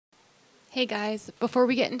Hey guys, before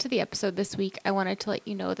we get into the episode this week, I wanted to let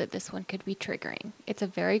you know that this one could be triggering. It's a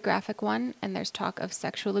very graphic one, and there's talk of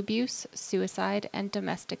sexual abuse, suicide, and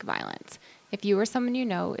domestic violence. If you or someone you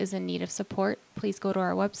know is in need of support, please go to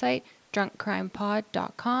our website,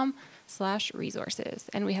 drunkcrimepod.com/resources,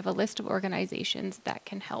 and we have a list of organizations that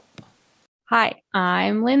can help. Hi,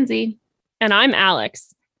 I'm Lindsay. And I'm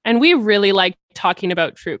Alex. And we really like talking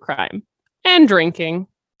about true crime and drinking.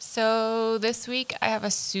 So this week I have a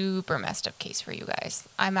super messed up case for you guys.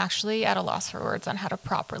 I'm actually at a loss for words on how to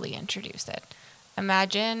properly introduce it.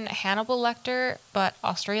 Imagine Hannibal Lecter, but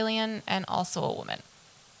Australian and also a woman.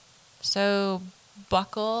 So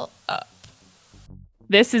buckle up.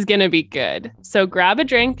 This is going to be good. So grab a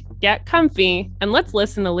drink, get comfy, and let's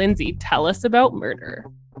listen to Lindsay tell us about murder.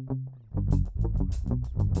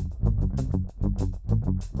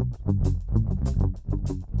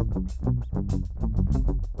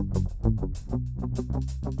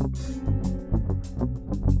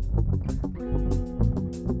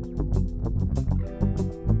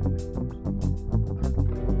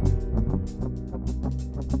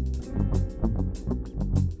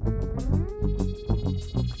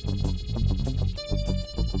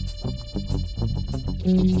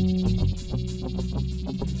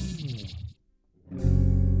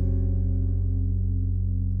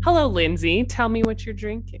 Hello, Lindsay. Tell me what you're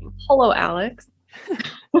drinking. Hello, Alex.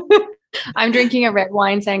 I'm drinking a red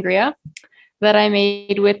wine sangria that I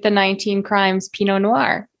made with the 19 Crimes Pinot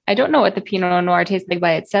Noir. I don't know what the Pinot Noir tastes like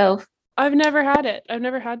by itself. I've never had it. I've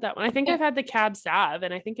never had that one. I think I've had the Cab Sav,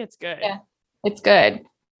 and I think it's good. Yeah, it's good.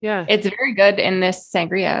 Yeah. It's very good in this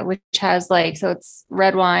sangria, which has so it's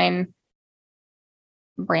red wine,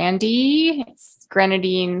 brandy, it's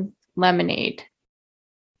grenadine, lemonade,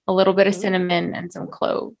 a little bit of cinnamon, and some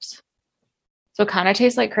cloves. So it kind of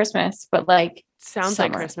tastes like Christmas, but sounds summer.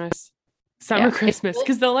 like Christmas. Summer Christmas,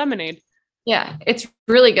 because the lemonade. Yeah, it's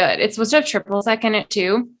really good. It's supposed to have triple sec in it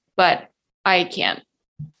too, but I can't.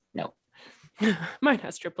 No. Mine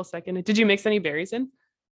has triple sec in it. Did you mix any berries in?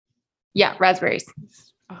 Yeah, raspberries.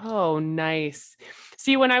 Oh, nice.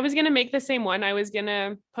 See, when I was going to make the same one, I was going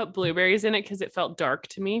to put blueberries in it because it felt dark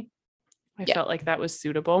to me. I felt like that was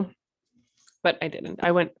suitable, but I didn't.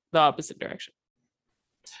 I went the opposite direction.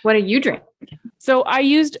 What are you drinking? So I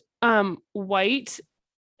used white,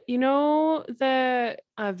 the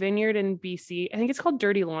vineyard in BC. I think it's called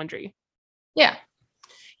Dirty Laundry. Yeah.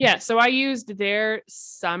 Yeah. So I used their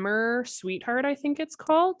Summer Sweetheart, I think it's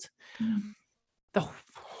called. The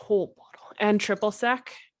whole bottle. And triple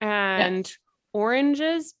sec and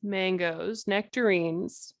oranges, mangoes,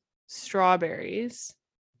 nectarines, strawberries,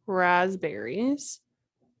 raspberries,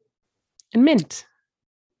 and mint.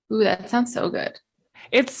 Ooh, that sounds so good.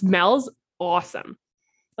 It smells awesome.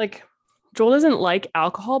 Like, Joel doesn't like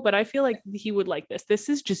alcohol, but I feel like he would like this. This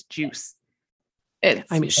is just juice.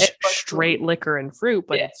 It's straight liquor and fruit,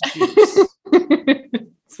 but it's juice.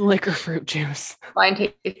 It's liquor fruit juice. Mine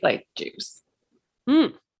tastes like juice.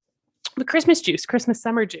 The Christmas juice, Christmas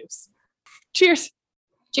summer juice. Cheers.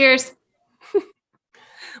 Cheers.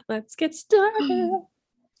 Let's get started.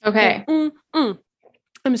 Okay. I'm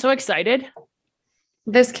so excited.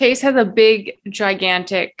 This case has a big,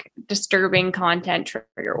 gigantic, disturbing content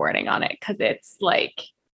trigger warning on it because it's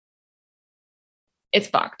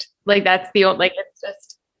fucked. That's the old, it's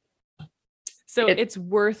just. So it's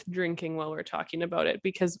worth drinking while we're talking about it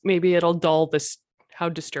because maybe it'll dull this, how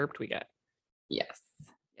disturbed we get. Yes.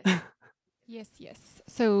 Yes.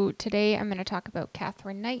 So today I'm going to talk about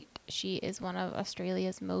Katherine Knight. She is one of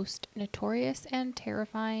Australia's most notorious and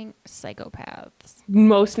terrifying psychopaths.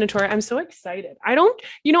 Most notorious. I'm so excited. I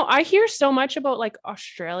hear so much about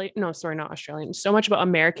so much about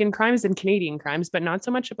American crimes and Canadian crimes, but not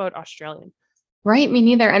so much about Australian. Right. Me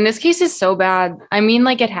neither. And this case is so bad. I mean,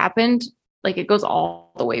 it happened, it goes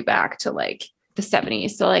all the way back to the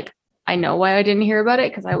 70s. So I know why I didn't hear about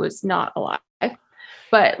it because I was not alive.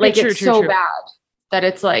 But it's so bad that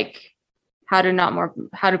it's how do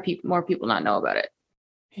more people not know about it?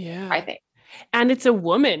 Yeah, I think. And it's a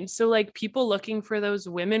woman, so people looking for those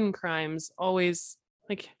women crimes always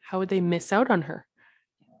how would they miss out on her?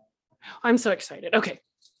 I'm so excited. Okay,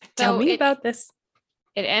 tell me about this.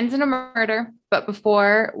 It ends in a murder, but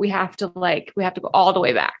before we have to go all the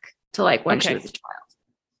way back to when she was a child.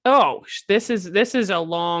 Oh, this is a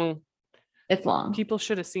long. It's long. People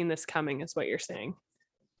should have seen this coming, is what you're saying.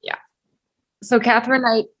 Yeah. So Katherine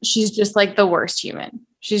Knight, she's just the worst human.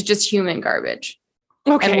 She's just human garbage.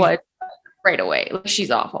 Okay. And what right away. She's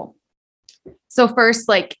awful. So first,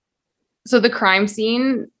 so the crime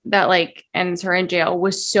scene that ends her in jail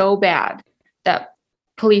was so bad that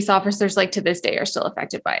police officers to this day are still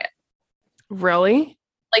affected by it. Really?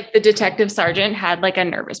 Like the detective sergeant had like a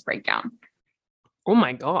nervous breakdown. Oh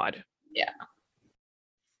my God. Yeah.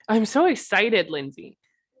 I'm so excited, Lindsay.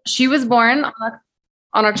 She was born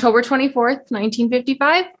on October 24th,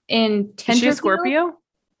 1955 in Tenterfield. Is she a Scorpio?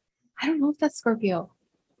 I don't know if that's Scorpio.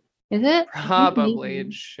 Is it? Probably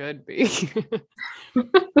it should be.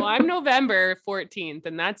 Well, I'm November 14th,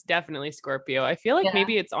 and that's definitely Scorpio. I feel like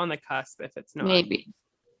maybe it's on the cusp if it's not. Maybe.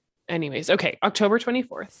 Anyways, okay, October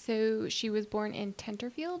 24th. So she was born in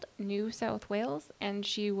Tenterfield, New South Wales, and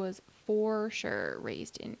she was for sure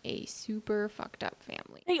raised in a super fucked up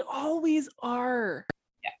family. They always are.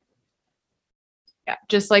 Yeah,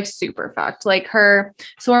 just like super fucked. Like her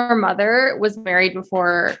mother was married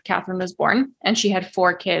before Catherine was born, and she had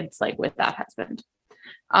 4 kids like with that husband.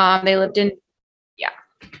 They lived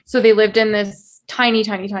in this tiny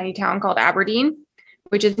town called Aberdeen,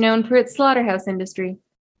 which is known for its slaughterhouse industry.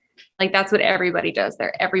 Like that's what everybody does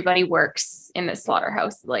there. Everybody works in this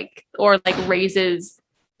slaughterhouse, or raises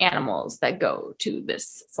animals that go to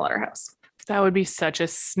this slaughterhouse. That would be such a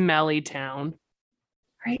smelly town.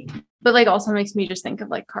 Right. But like also makes me just think of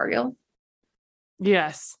like Cargill.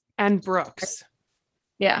 Yes. And Brooks.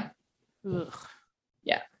 Yeah. Ugh.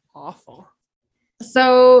 Yeah. Awful.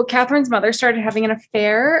 So Catherine's mother started having an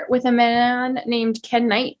affair with a man named Ken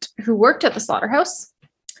Knight, who worked at the slaughterhouse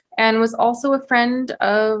and was also a friend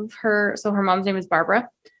of her. So her mom's name is Barbara,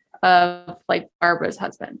 of like Barbara's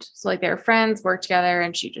husband. So like they were friends, worked together,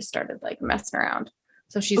 and she just started like messing around.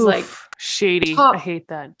 So she's like shady. I hate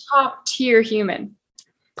that. Top tier human.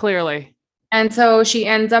 Clearly. And so she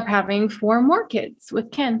ends up having 4 more kids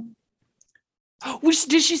with Ken.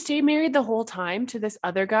 Did she stay married the whole time to this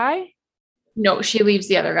other guy? No, she leaves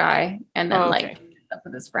the other guy and then like ends up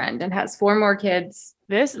with his friend and has 4 more kids.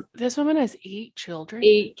 This woman has 8 children.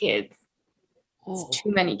 8 kids. Oh. It's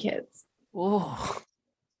too many kids. Oh.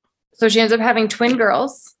 So she ends up having twin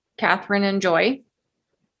girls, Catherine and Joy,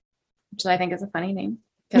 which I think is a funny name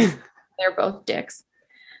because they're both dicks.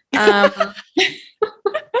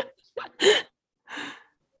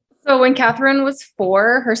 So when Catherine was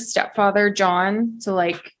 4, her stepfather, John, so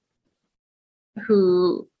like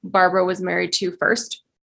who Barbara was married to first,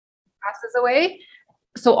 passes away.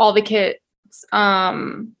 So all the kids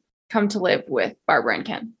come to live with Barbara and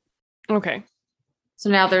Ken. Okay. So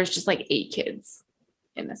now there's just like 8 kids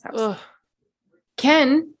in this house. Ugh.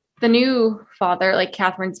 Ken, the new father, like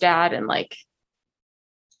Catherine's dad, and like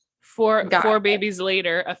 4 babies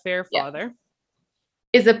later, a fair father,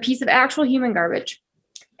 is a piece of actual human garbage.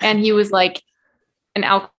 And he was like an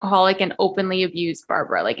alcoholic and openly abused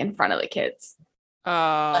Barbara, like in front of the kids.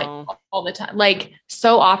 Like all the time. Like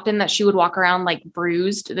so often that she would walk around like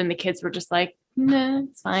bruised. Then the kids were just like, nah,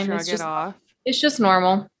 it's fine. Shrug it off. It's just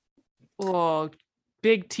normal. Oh,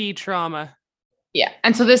 big T trauma. Yeah.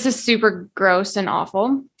 And so this is super gross and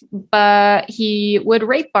awful. But he would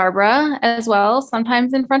rape Barbara as well,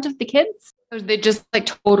 sometimes in front of the kids. They just like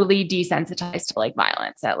totally desensitized to like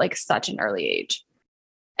violence at like such an early age.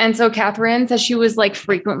 And so Catherine says she was like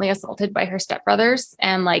frequently assaulted by her stepbrothers,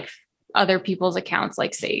 and like other people's accounts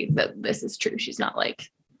like say that this is true. She's not like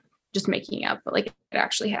just making up, but like it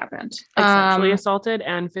actually happened. Like sexually assaulted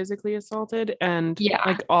and physically assaulted and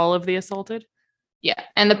like all of the assaulted. Yeah.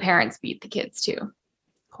 And the parents beat the kids too.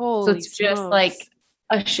 Holy so it's smokes. just like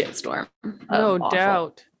a shitstorm. No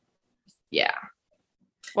doubt. Yeah.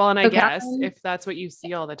 Well, and I guess if that's what you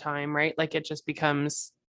see all the time, right? Like it just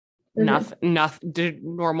becomes nothing, the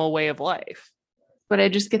normal way of life. But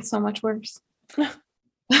it just gets so much worse.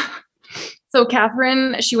 So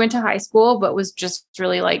Catherine, she went to high school, but was just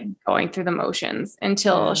really like going through the motions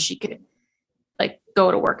until she could like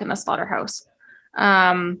go to work in the slaughterhouse.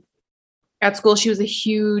 At school, she was a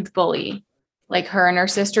huge bully. Like her and her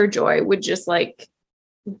sister Joy would just like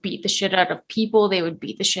beat the shit out of people. They would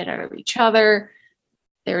beat the shit out of each other.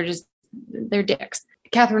 They're dicks.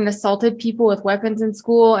 Catherine assaulted people with weapons in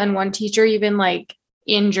school, and one teacher even like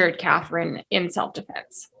injured Catherine in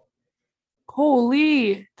self-defense.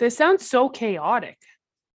 Holy, this sounds so chaotic.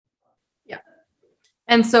 Yeah.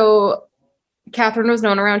 And so Catherine was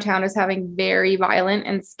known around town as having very violent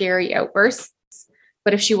and scary outbursts.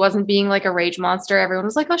 But if she wasn't being like a rage monster, everyone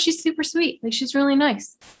was like, oh, she's super sweet. Like she's really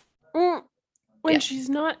nice. When she's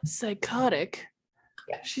not psychotic,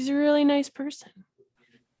 she's a really nice person.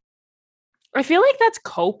 I feel like that's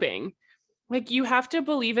coping. Like you have to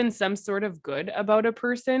believe in some sort of good about a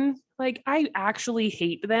person. Like I actually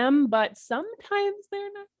hate them, but sometimes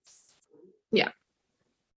they're nice. Yeah.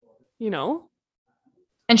 You know?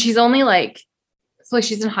 And she's only like, so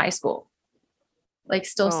she's in high school. Like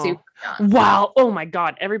still super young. Wow. Oh my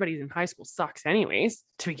God. Everybody's in high school sucks anyways,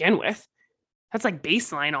 to begin with. That's like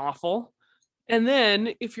baseline awful. And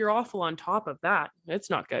then if you're awful on top of that, it's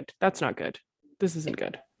not good. That's not good. This isn't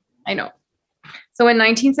good. I know. So in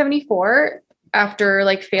 1974, after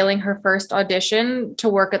like failing her first audition to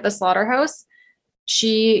work at the slaughterhouse,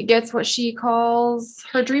 she gets what she calls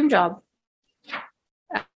her dream job.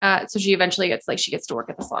 So she eventually gets she gets to work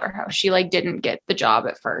at the slaughterhouse. She like didn't get the job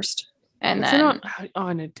at first, and is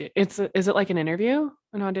then is it like an interview,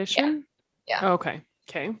 an audition? Yeah. Okay.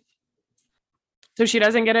 So she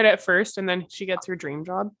doesn't get it at first, and then she gets her dream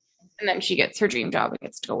job. And then she gets her dream job and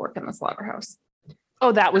gets to go work in the slaughterhouse.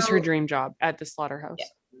 Oh, that was her dream job at the slaughterhouse.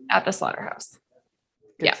 Yeah, at the slaughterhouse.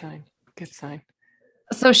 Good sign. Good sign.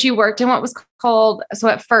 So she worked in what was called, so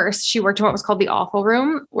at first she worked in what was called the offal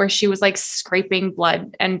room, where she was like scraping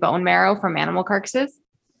blood and bone marrow from animal carcasses.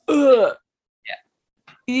 Ugh.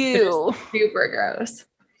 Yeah. Ew. Super gross.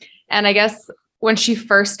 And I guess when she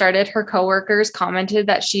first started, her coworkers commented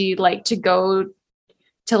that she liked to go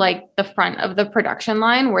to like the front of the production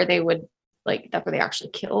line where they would that's where they actually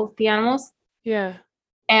kill the animals. Yeah.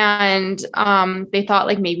 And they thought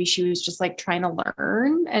like maybe she was just like trying to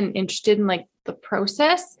learn and interested in like the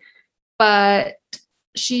process, but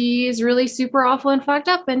she's really super awful and fucked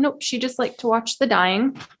up. And nope, she just liked to watch the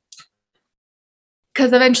dying.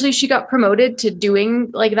 Because eventually she got promoted to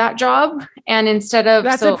doing like that job, and instead of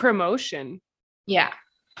that's a promotion. Yeah.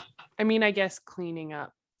 I mean, I guess cleaning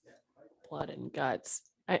up blood and guts.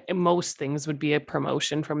 Most things would be a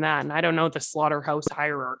promotion from that. And I don't know the slaughterhouse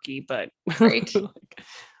hierarchy, but right.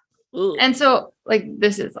 And so like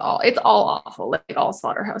it's all awful. Like all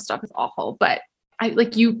slaughterhouse stuff is awful. But I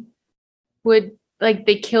like you would like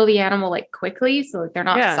they kill the animal like quickly, so like they're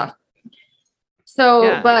not suffering.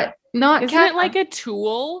 So but not isn't it like a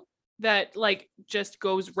tool that like just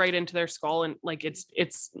goes right into their skull and like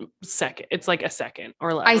it's like a second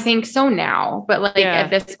or less? I think so now, but like at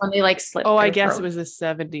this one they like slit. Oh, I guess it was the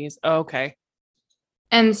 70s. Oh, okay.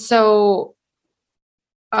 And so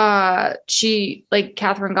she like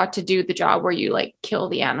Catherine got to do the job where you like kill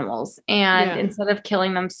the animals, and instead of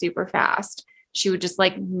killing them super fast, she would just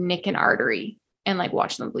like nick an artery and like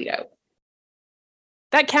watch them bleed out.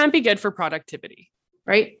 That can't be good for productivity,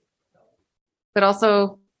 right? But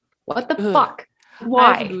also, what the fuck? Why?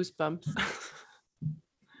 I have goosebumps.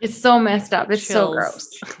 It's so messed up. It's so gross.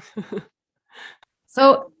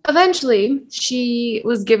 So eventually she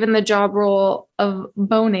was given the job role of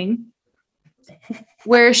boning,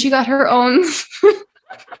 where she got her own.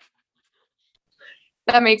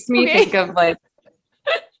 That makes me think of like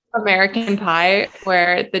American Pie,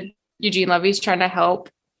 where the Eugene Levy's trying to help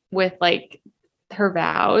with like her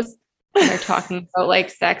vows. And they're talking about like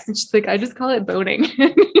sex, and she's like, I just call it boning.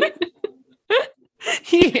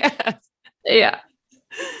 Yeah.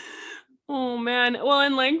 Oh man. Well,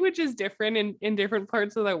 and language is different in different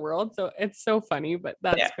parts of the world, so it's so funny, but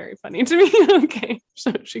that's very funny to me. Okay,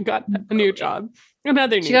 so she got a new job. A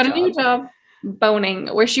new job,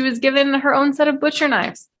 boning, where she was given her own set of butcher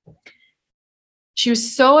knives. She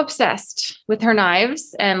was so obsessed with her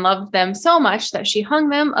knives and loved them so much that she hung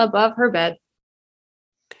them above her bed.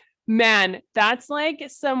 Man, that's like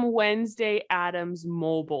some Wednesday Addams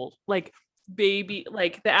Mobile, like baby,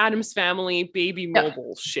 like the Addams Family baby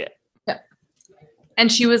mobile shit. Yeah. And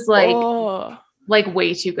she was like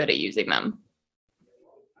way too good at using them.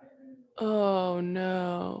 Oh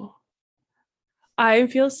no. I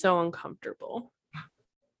feel so uncomfortable.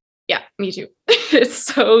 Yeah, me too. It's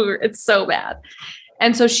so bad.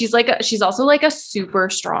 And so she's also like a super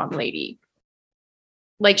strong lady.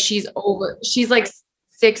 Like she's like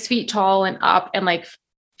 6 feet tall and up, and like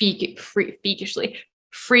freakishly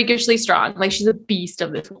strong. Like she's a beast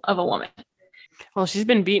of a woman. Well, she's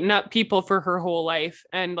been beating up people for her whole life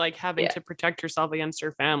and like having to protect herself against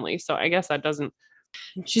her family. So I guess that doesn't.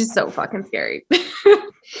 She's so fucking scary.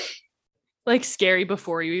 Like scary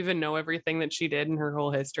before you even know everything that she did in her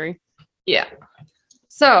whole history. Yeah.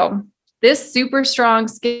 So this super strong,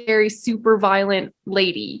 scary, super violent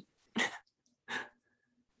lady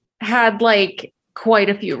had like quite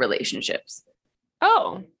a few relationships.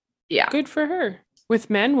 Oh, yeah. Good for her. With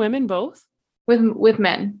men, women, both? With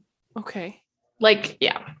men. Okay. Like,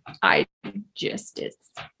 yeah.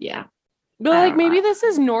 Yeah. But like maybe this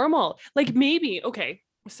is normal. Like maybe, okay.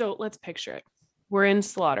 So let's picture it. We're in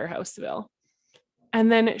Slaughterhouseville.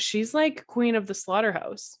 And then she's like queen of the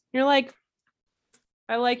slaughterhouse. You're like,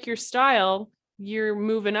 I like your style. You're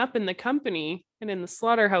moving up in the company and in the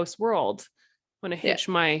slaughterhouse world. I'm going to hitch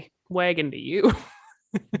my wagon to you.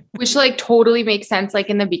 Which like totally makes sense like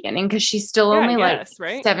in the beginning, because she's still only like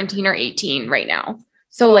right? 17 or 18 right now.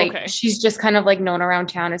 So like she's just kind of like known around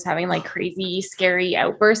town as having like crazy, scary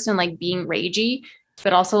outbursts and like being ragey,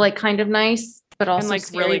 but also like kind of nice. but also and like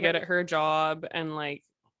scary, really good at her job and like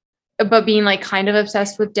but being like kind of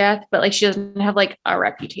obsessed with death, but like she doesn't have like a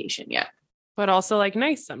reputation yet. but also like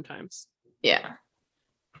nice sometimes. Yeah.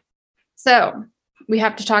 So we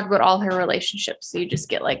have to talk about all her relationships. So you just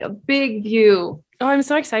get like a big view. Oh, I'm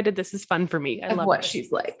so excited. This is fun for me. I of love what this.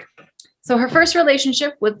 she's like. So her first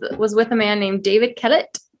relationship was with a man named David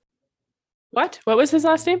Kellett. What was his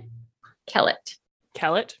last name? Kellett.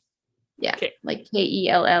 Kellett. Yeah. Okay. Like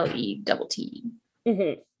Kelleett.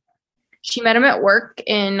 Mm-hmm. She met him at work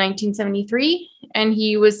in 1973, and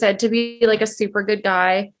he was said to be like a super good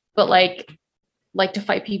guy, but like to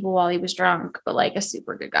fight people while he was drunk, but like a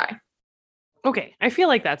super good guy. Okay, I feel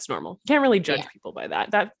like that's normal. You can't really judge people by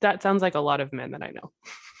that. That sounds like a lot of men that I know.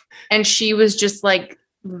 And she was just like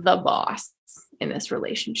the boss in this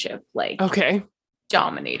relationship. Like, okay,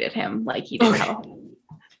 dominated him. Like he didn't have a home.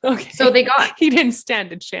 Okay, so they got. He didn't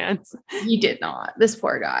stand a chance. He did not. This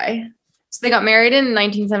poor guy. So they got married in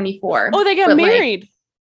 1974. Oh, they got married. Like,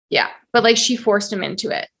 yeah, but like she forced him into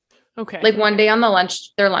it. Okay. Like one day on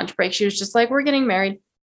their lunch break, she was just like, "We're getting married."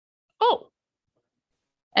 Oh.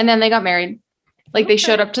 And then they got married. Like they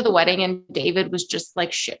showed up to the wedding and David was just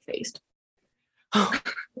like shit-faced. Oh.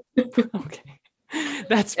 Okay.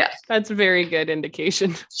 That's a very good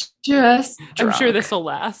indication. Just drunk. I'm sure this will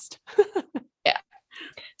last. Yeah.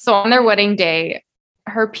 So on their wedding day,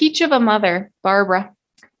 her peach of a mother, Barbara,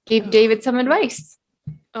 gave David some advice.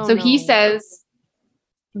 So he says,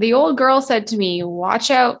 "The old girl said to me,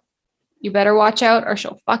 watch out. You better watch out or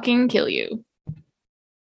she'll fucking kill you."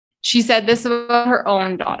 She said this about her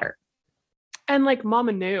own daughter. And like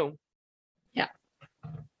mama knew. Yeah.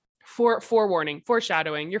 Forewarning,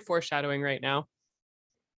 foreshadowing. You're foreshadowing right now.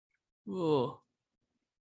 Ooh.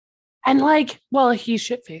 And like, well, he's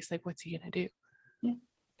shit-faced. Like, what's he gonna do? Yeah.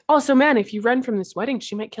 Also, man, if you run from this wedding,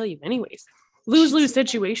 she might kill you anyways. Lose-lose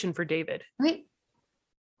situation for David. Right.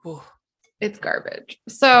 Ooh. It's garbage.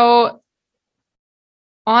 So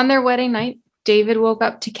on their wedding night, David woke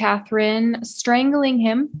up to Catherine strangling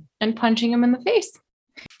him and punching him in the face.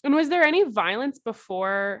 And was there any violence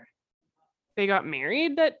before they got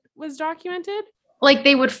married that was documented? Like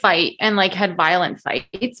they would fight and like had violent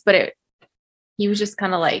fights, but he was just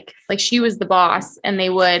kind of like she was the boss, and they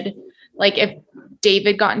would like if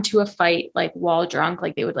David got into a fight like while drunk,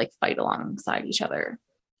 like they would like fight alongside each other.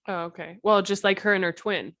 Oh, okay. Well, just like her and her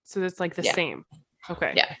twin. So it's like the same.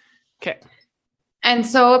 Okay. Yeah. Okay. And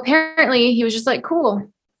so apparently he was just like,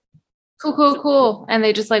 cool. And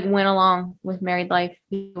they just like went along with married life.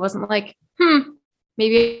 He wasn't like,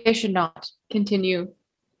 maybe I should not continue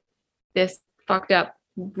this fucked up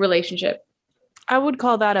relationship. I would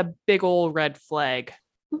call that a big old red flag.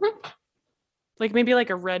 Mm-hmm. Like maybe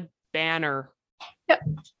like a red banner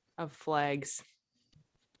of flags.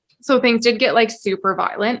 So things did get like super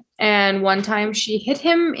violent. And one time she hit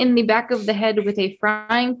him in the back of the head with a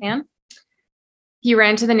frying pan. He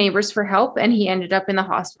ran to the neighbors for help, and he ended up in the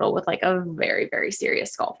hospital with like a very, very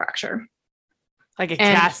serious skull fracture. Like a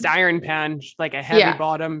cast iron pan, like a heavy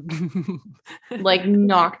bottom. Like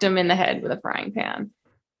knocked him in the head with a frying pan.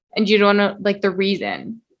 And you don't know, like the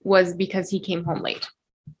reason was because he came home late.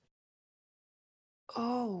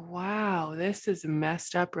 Oh, wow. This is a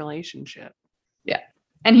messed up relationship. Yeah.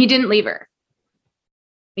 And he didn't leave her.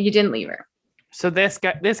 He didn't leave her. So this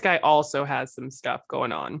guy also has some stuff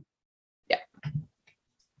going on. Yeah.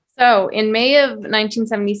 So in May of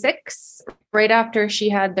 1976, right after she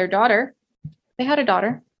had their daughter, they had a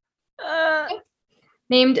daughter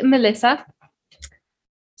named Melissa.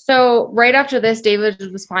 So right after this,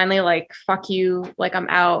 David was finally like, fuck you, like I'm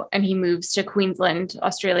out. And he moves to Queensland,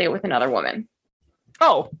 Australia with another woman.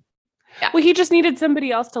 Oh. Yeah. Well, he just needed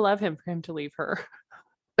somebody else to love him for him to leave her.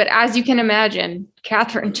 But as you can imagine,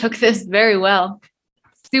 Catherine took this very well.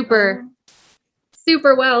 Super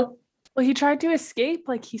well. Well, he tried to escape,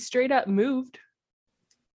 like he straight up moved.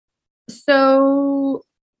 So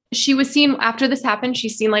she was seen after this happened,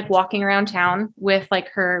 she's seen like walking around town with like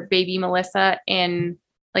her baby Melissa in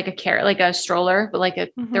like a stroller, but like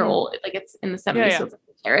they're old, like it's in the 70s, so it's like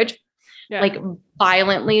a carriage. Yeah. Like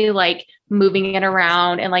violently like moving it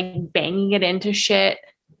around and like banging it into shit.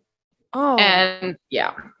 Oh. And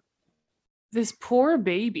yeah. This poor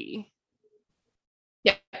baby.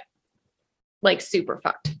 Yeah. Like super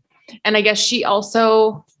fucked. And I guess she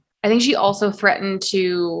also threatened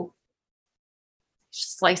to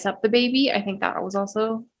slice up the baby. I think that was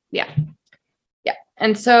also, yeah.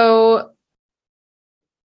 And so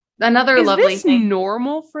another lovely thing.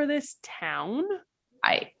 Normal for this town?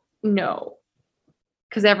 I know.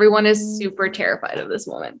 Because everyone is super terrified of this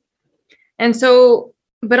woman. And so,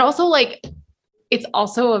 but also like it's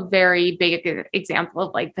also a very big example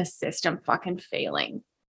of like the system fucking failing.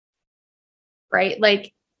 Right?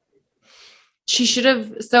 Like she should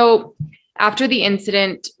have, so after the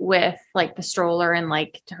incident with like the stroller and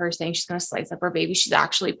like to her saying she's going to slice up her baby, she's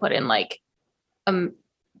actually put in like the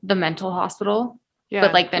mental hospital. Yeah.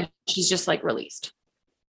 But like then she's just like released.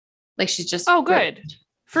 Like she's just good.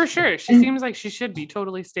 For sure. She seems like she should be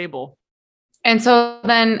totally stable. And so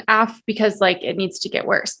then because like it needs to get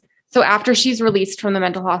worse. So after she's released from the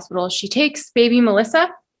mental hospital, she takes baby Melissa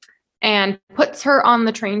and puts her on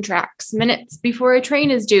the train tracks minutes before a train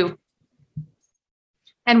is due.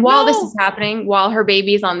 And while this is happening, while her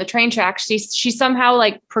baby is on the train tracks, she somehow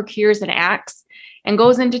like procures an axe and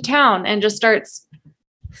goes into town and just starts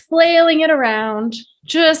flailing it around.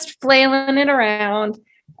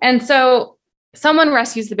 And so someone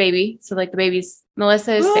rescues the baby. So like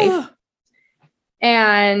Melissa is safe.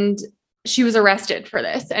 And she was arrested for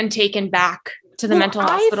this and taken back to the mental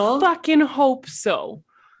hospital. I fucking hope so.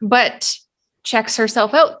 But checks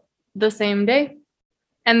herself out the same day.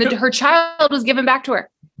 And her child was given back to her.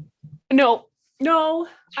 No,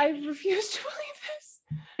 I refuse to believe this.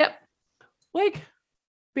 Yep. Like,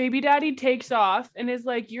 baby daddy takes off and is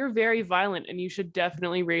like, you're very violent and you should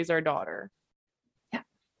definitely raise our daughter. Yeah.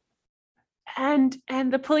 And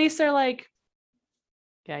the police are like,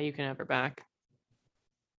 yeah, you can have her back.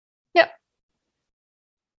 Yep.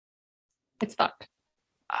 It's fucked.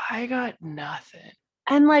 I got nothing.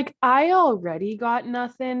 And like, I already got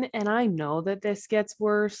nothing, and I know that this gets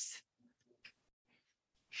worse.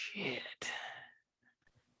 Shit.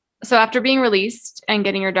 So after being released and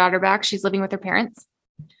getting her daughter back, she's living with her parents.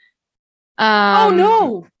 Oh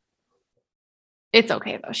no. It's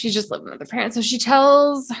okay though. She's just living with her parents. So she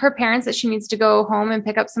tells her parents that she needs to go home and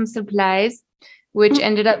pick up some supplies, which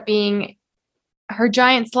ended up being her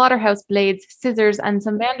giant slaughterhouse blades, scissors, and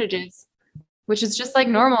some bandages, which is just like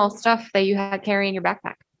normal stuff that you had carry in your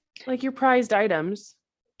backpack. Like your prized items.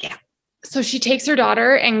 Yeah. So she takes her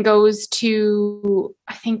daughter and goes to,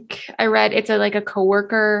 I think I read it's like a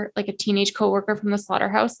coworker, like a teenage coworker from the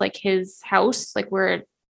slaughterhouse, like his house, like where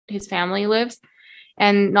his family lives,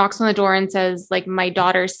 and knocks on the door and says, like, my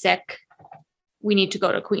daughter's sick. We need to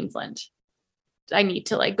go to Queensland. I need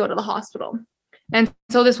to like go to the hospital. And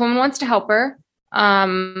so this woman wants to help her.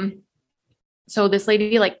 So this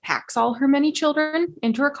lady like packs all her many children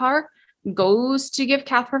into her car, goes to give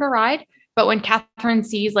Catherine a ride. But when Catherine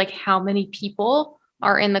sees like how many people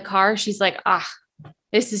are in the car, she's like,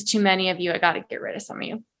 this is too many of you. I got to get rid of some of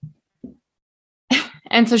you.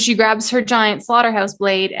 And so she grabs her giant slaughterhouse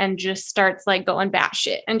blade and just starts like going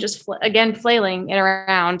batshit and just again flailing it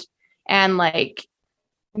around and like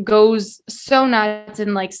goes so nuts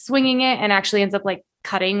and like swinging it and actually ends up like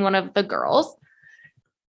cutting one of the girls.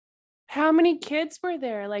 How many kids were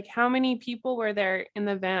there? Like how many people were there in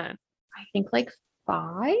the van? I think like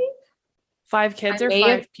 5. 5 kids or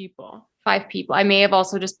 5 people? 5 people. I may have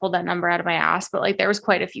also just pulled that number out of my ass, but like there was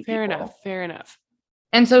quite a few people. Fair enough.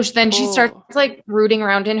 And so then she starts like rooting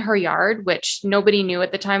around in her yard, which nobody knew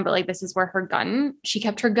at the time, but like this is where she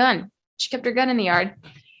kept her gun. She kept her gun in the yard.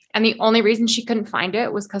 And the only reason she couldn't find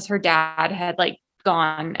it was because her dad had like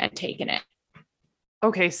gone and taken it.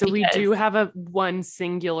 Okay, so we do have one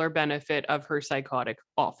singular benefit of her psychotic,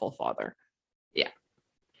 awful father. Yeah.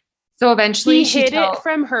 So eventually he hid it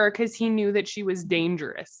from her because he knew that she was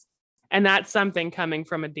dangerous. And that's something coming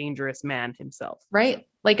from a dangerous man himself. Right.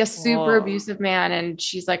 Like a super abusive man. And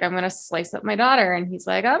she's like, I'm going to slice up my daughter. And he's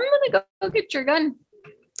like, I'm going to go get your gun.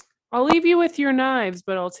 I'll leave you with your knives,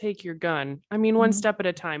 but I'll take your gun. I mean, one step at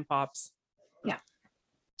a time, Pops. Yeah.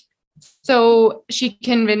 So she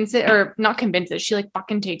she like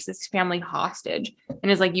fucking takes this family hostage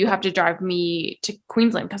and is like, you have to drive me to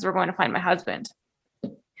Queensland because we're going to find my husband.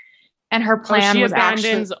 And her plan was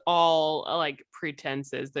abandons all like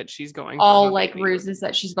pretenses that she's going for all like baby. Ruses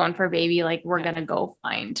that she's going for a baby. Like we're going to go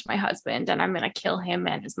find my husband and I'm going to kill him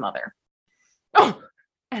and his mother. Oh,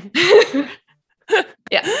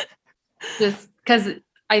 yeah. Just because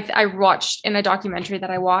I watched in a documentary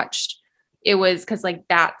that I watched, it was because like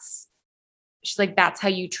she's like, that's how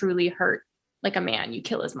you truly hurt like a man. You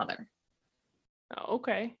kill his mother. Oh,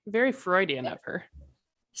 okay. Very Freudian of her.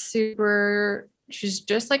 She's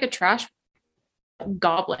just like a trash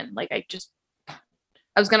goblin. Like I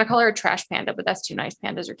was going to call her a trash panda, but that's too nice.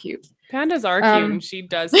 Pandas are cute. Pandas are cute. And she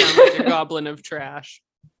does sound like a goblin of trash.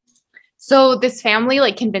 So this family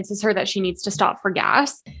like convinces her that she needs to stop for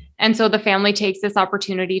gas. And so the family takes this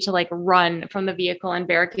opportunity to like run from the vehicle and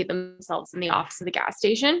barricade themselves in the office of the gas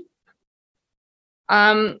station.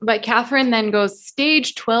 But Catherine then goes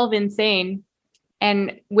stage 12 insane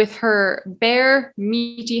and with her bare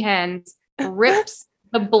meaty hands rips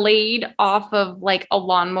the blade off of like a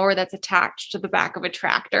lawnmower that's attached to the back of a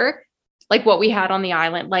tractor, like what we had on the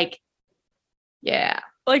island. Like, yeah.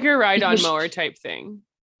 Like a ride-on mower type thing.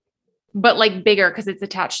 But like bigger because it's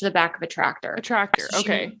attached to the back of a tractor. A tractor, so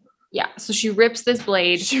okay. So she rips this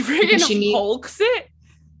blade. She freaking hulks it?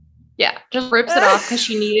 Yeah, just rips it off because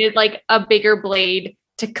she needed like a bigger blade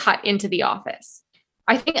to cut into the office.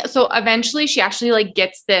 I think so. Eventually she actually like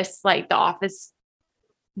gets this, like the office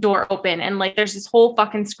door open and like there's this whole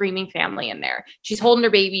fucking screaming family in there. She's holding her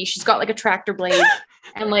baby. She's got like a tractor blade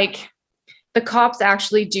and like the cops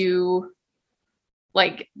actually do,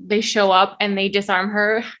 like they show up and they disarm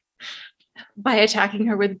her by attacking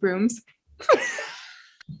her with brooms.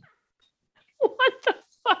 What the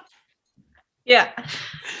fuck? Yeah.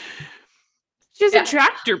 She has a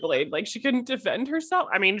tractor blade. Like she couldn't defend herself.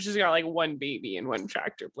 I mean, she's got like one baby and one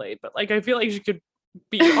tractor blade, but like I feel like she could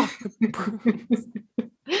beat off the brooms.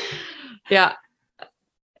 Yeah.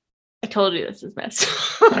 I told you this is messed.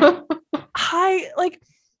 I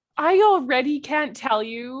already can't tell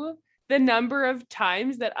you the number of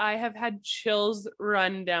times that I have had chills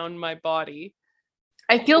run down my body.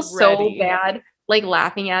 I feel so bad like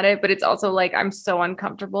laughing at it, but it's also like I'm so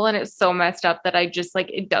uncomfortable and it's so messed up that I just like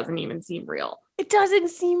it doesn't even seem real. It doesn't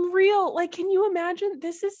seem real. Like, can you imagine?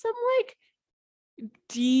 This is some like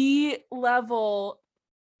D level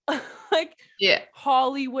like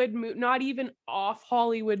Hollywood not even off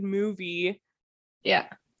Hollywood movie. Yeah.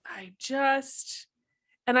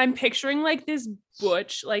 And I'm picturing like this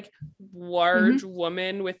butch, like large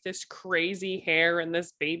woman with this crazy hair and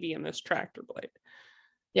this baby and this tractor blade.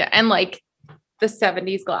 Yeah. And like the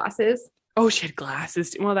 70s glasses. Oh, she had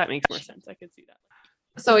glasses. Well, that makes more sense. I could see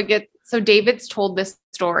that. So David's told this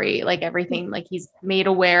story, like everything, like he's made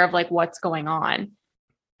aware of like what's going on.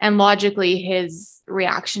 And logically, his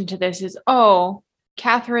reaction to this is, oh,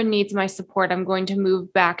 Catherine needs my support. I'm going to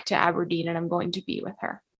move back to Aberdeen and I'm going to be with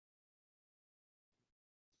her.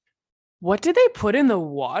 What did they put in the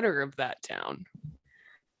water of that town?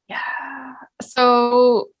 Yeah.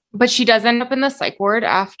 So, but she does end up in the psych ward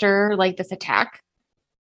after like this attack,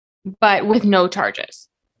 but with no charges.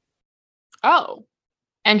 Oh.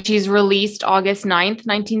 And she's released August 9th,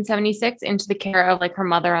 1976 into the care of like her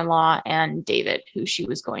mother-in-law and David, who she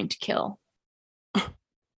was going to kill.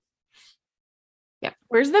 Yeah.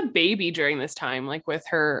 Where's the baby during this time? Like with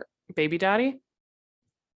her baby daddy?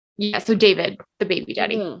 Yeah. So David, the baby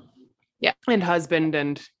daddy. Mm. Yeah. And husband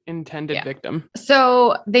and intended victim.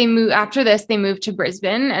 So they move to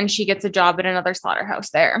Brisbane and she gets a job at another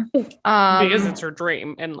slaughterhouse there. Because it's her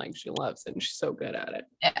dream and like she loves it and she's so good at it.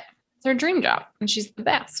 Yeah. It's her dream job and she's the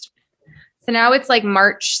best. So now it's like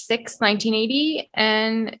March 6th, 1980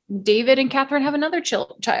 and David and Catherine have another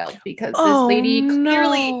child because this lady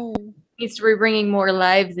clearly needs to be bringing more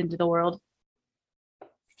lives into the world.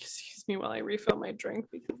 Excuse me while I refill my drink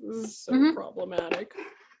because this is so problematic.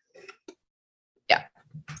 Yeah.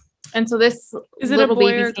 And so this is it a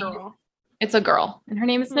boy or a girl? It's a girl and her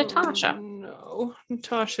name is Natasha. No,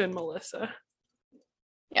 Natasha and Melissa.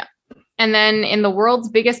 Yeah. And then in the world's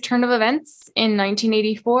biggest turn of events in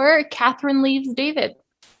 1984, Catherine leaves David.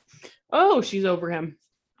 Oh, she's over him.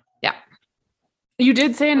 Yeah. You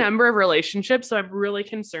did say a number of relationships, so I'm really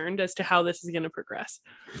concerned as to how this is going to progress.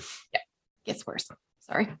 Yeah. Gets worse.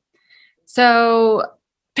 Sorry. So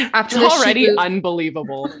after this, already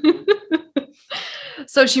unbelievable.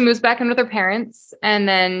 So she moves back in with her parents and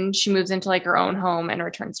then she moves into like her own home and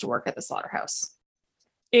returns to work at the slaughterhouse.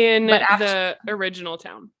 In the original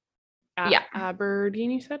town. Yeah.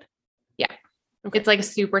 Aberdeen, you said? Yeah. Okay. It's like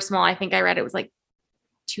super small. I think I read it was like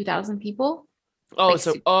 2,000 people. Oh,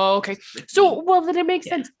 like okay. So, well, then it makes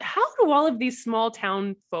sense. How do all of these small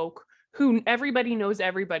town folk who everybody knows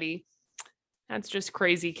everybody, that's just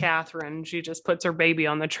crazy Catherine. She just puts her baby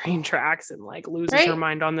on the train tracks and like loses her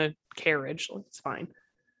mind on the carriage. It's fine.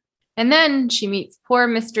 And then she meets poor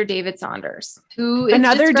Mr. David Saunders, who is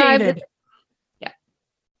another David. Yeah.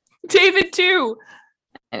 David too.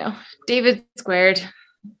 I know. David squared.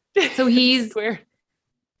 So he's squared.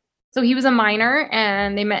 So he was a minor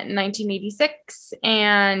and they met in 1986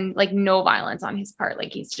 and like no violence on his part.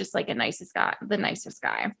 Like he's just like the nicest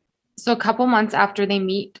guy. So a couple months after they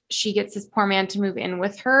meet, she gets this poor man to move in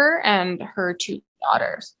with her and her 2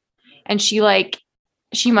 daughters. And she's got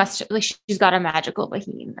a magical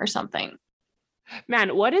vagine or something.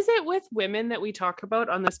 Man, what is it with women that we talk about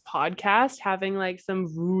on this podcast having like some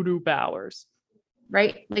voodoo powers?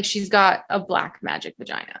 Right? Like she's got a black magic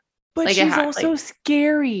vagina. But like she's also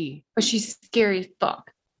scary. But she's scary as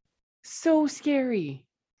fuck. So scary.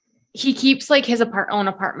 He keeps like his own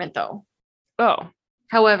apartment though. Oh.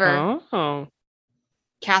 However,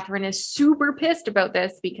 Catherine is super pissed about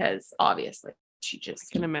this because obviously she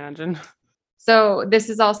just can imagine. So this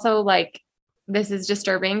is also like, this is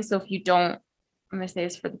disturbing. So if you don't, I'm going to say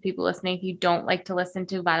this for the people listening, if you don't like to listen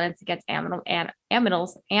to violence against animals,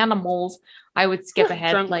 I would skip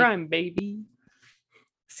ahead. Drunk crime, baby.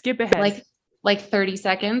 Skip ahead. Like 30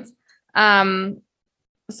 seconds.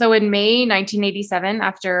 So in May 1987,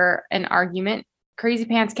 after an argument, Crazy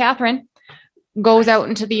Pants Catherine goes out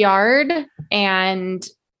into the yard and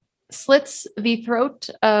slits the throat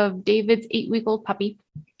of David's 8-week-old puppy.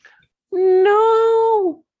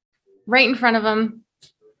 No. Right in front of him.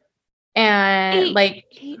 And 8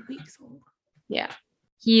 weeks old. Yeah.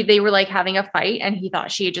 They were like having a fight and he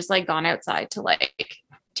thought she had just like gone outside to like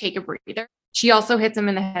take a breather. She also hits him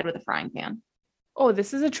in the head with a frying pan. Oh,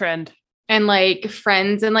 this is a trend. And like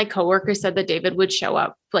friends and like coworkers said that David would show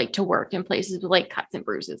up like to work in places with like cuts and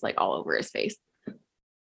bruises like all over his face.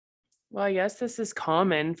 Well, I guess this is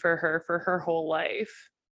common for her whole life.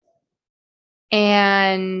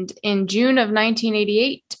 And in June of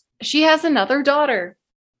 1988, she has another daughter.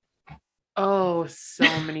 Oh, so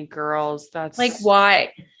many girls. That's like,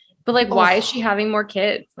 why? But like, why is she having more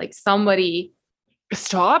kids? Like, somebody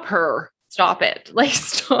stop her. Stop it. Like,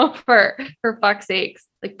 stop her, for fuck's sakes.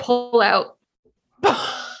 Like, pull out.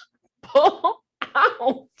 Pull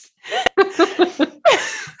out.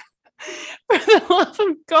 For the love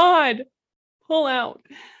of God, pull out.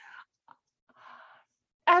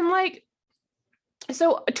 And like,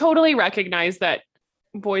 so totally recognize that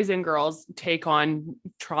boys and girls take on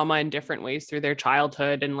trauma in different ways through their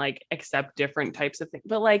childhood and like accept different types of things.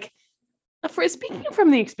 But like, for speaking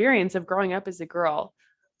from the experience of growing up as a girl,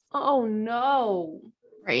 oh no.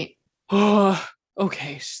 Right. Oh,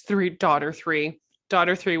 okay. Daughter three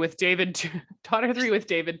with David 2. Daughter 3 with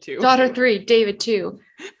David 2. Daughter 3, David 2.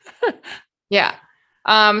 Yeah.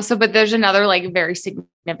 But there's another like very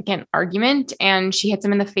significant argument, and she hits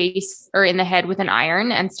him in the face or in the head with an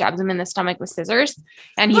iron and stabs him in the stomach with scissors.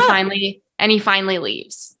 And he finally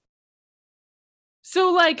leaves.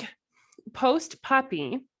 So like post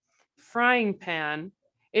puppy frying pan,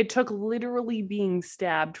 it took literally being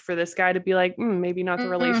stabbed for this guy to be like, maybe not the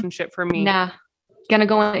relationship for me. Nah. He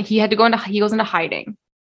goes into hiding.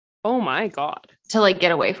 Oh my God. To like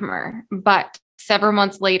get away from her. But several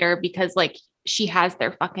months later, because like she has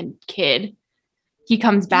their fucking kid, he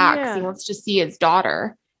comes back because he wants to see his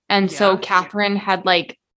daughter. And so Catherine had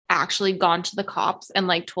like actually gone to the cops and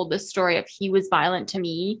like told this story of he was violent to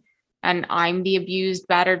me and I'm the abused,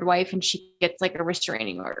 battered wife, and she gets like a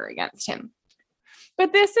restraining order against him.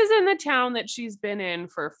 But this is in the town that she's been in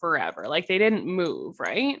for forever. Like they didn't move,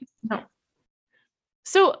 right? No.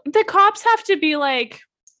 So the cops have to be like,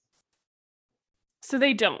 so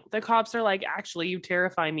they don't. The cops are like, actually, you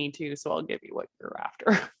terrify me too, so I'll give you what you're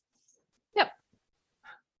after. Yep.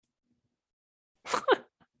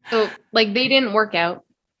 So like they didn't work out.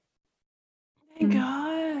 Thank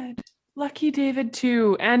God. Lucky David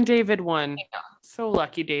 2 and David 1. So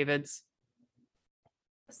lucky Davids.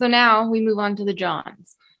 So now we move on to the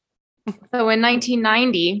Johns. So in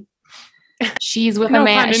 1990, she's with a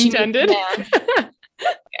man.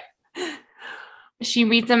 She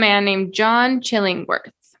meets a man named John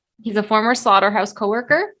Chillingworth. He's a former slaughterhouse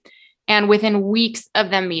coworker, and within weeks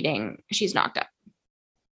of them meeting, she's knocked up.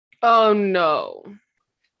 Oh no.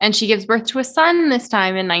 And she gives birth to a son this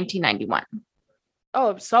time in 1991.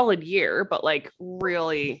 Oh, a solid year, but like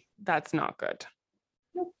really, that's not good.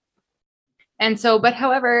 And so, but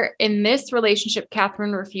however, in this relationship,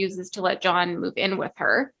 Catherine refuses to let John move in with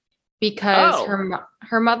her because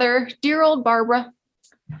her mother, dear old Barbara,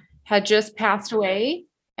 had just passed away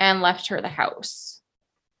and left her the house.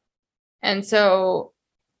 And so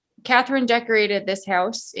Catherine decorated this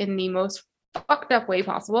house in the most fucked up way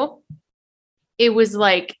possible. It was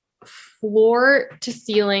like floor to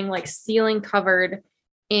ceiling, like ceiling covered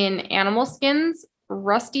in animal skins,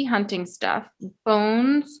 rusty hunting stuff,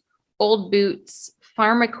 bones, old boots,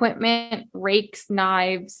 farm equipment, rakes,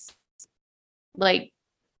 knives, like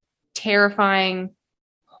terrifying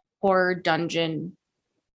horror dungeon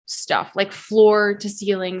stuff, like floor to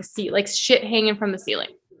ceiling, like shit hanging from the ceiling.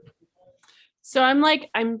 So I'm like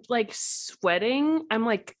sweating. I'm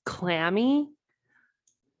like clammy.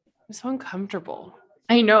 I'm so uncomfortable.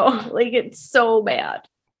 I know, like it's so bad.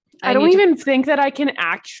 I don't even think that I can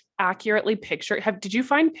accurately picture. Did you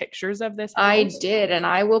find pictures of this house? I did, and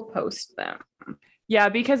I will post them. Yeah,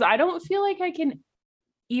 because I don't feel like I can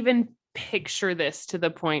even picture this to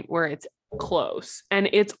the point where it's close, and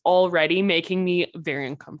it's already making me very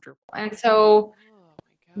uncomfortable. And so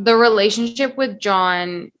The relationship with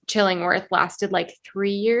John Chillingworth lasted like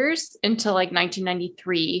 3 years until like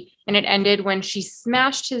 1993, and it ended when she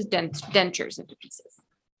smashed his dentures into pieces.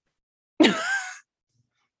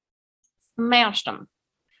 Smashed them.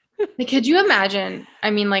 Like, could you imagine?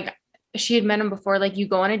 I mean, like, she had met him before. Like, you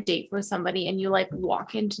go on a date with somebody and you like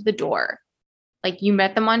walk into the door. Like, you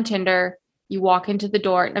met them on Tinder. You walk into the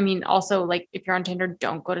door. I mean, also, like, if you're on Tinder,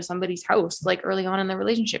 don't go to somebody's house like early on in the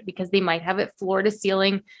relationship because they might have it floor to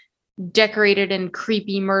ceiling, decorated in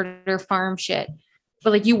creepy murder farm shit.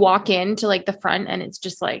 But like, you walk into like the front and it's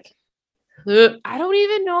just like, ugh. I don't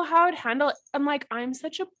even know how I'd handle it. I'm like, I'm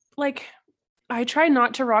such a like. I try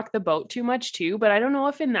not to rock the boat too much too, but I don't know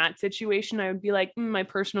if in that situation I would be like, my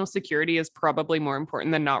personal security is probably more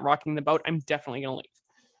important than not rocking the boat. I'm definitely gonna leave.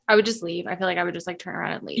 I would just leave. I feel like I would just like turn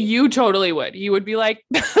around and leave. You totally would. You would be like,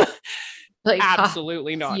 like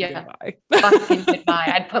absolutely not. Yeah. Goodbye. Fucking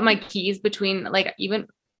goodbye. I'd put my keys between like even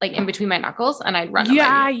like in between my knuckles and I'd run.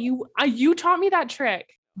 Yeah, you taught me that trick.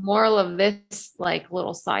 Moral of this like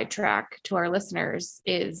little sidetrack to our listeners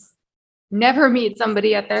is never meet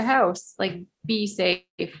somebody at their house. Like, be safe.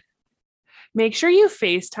 Make sure you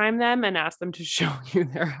FaceTime them and ask them to show you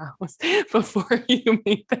their house before you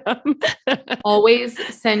meet them. Always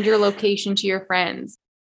send your location to your friends.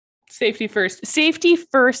 Safety first. Safety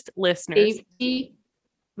first, listeners. Safety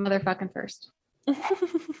motherfucking first.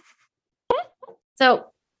 So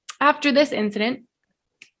after this incident,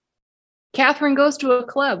 Catherine goes to a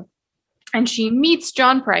club and she meets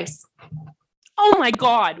John Price. Oh my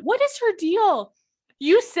God. What is her deal?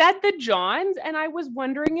 You said the Johns, and I was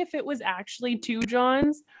wondering if it was actually two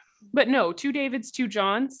Johns, but no, two Davids, two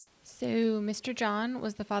Johns. So Mr. John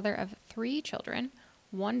was the father of 3 children,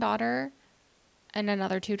 1 daughter and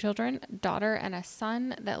another 2 children, daughter and a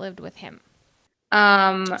son that lived with him.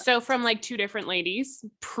 So from like 2 different ladies,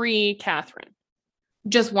 pre-Catherine.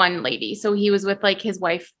 Just one lady. So he was with like his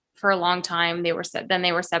wife for a long time. Then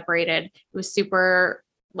they were separated. It was super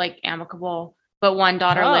like amicable, but one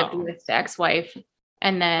daughter lived with the ex-wife.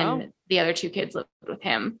 And then the other 2 kids lived with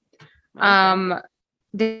him. Okay.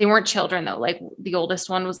 They weren't children though. Like the oldest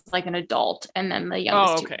one was like an adult, and then the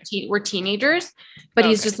youngest 2 were teenagers. But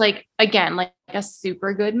he's just like, again, like a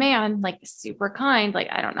super good man, like super kind. Like,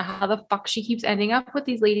 I don't know how the fuck she keeps ending up with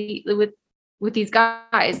these with these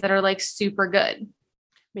guys that are like super good.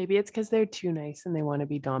 Maybe it's because they're too nice and they want to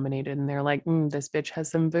be dominated, and they're like, this bitch has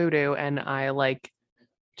some voodoo, and I like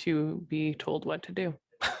to be told what to do.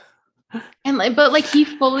 And like, but like he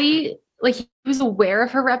fully, like he was aware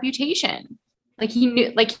of her reputation. Like he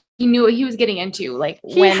knew what he was getting into. Like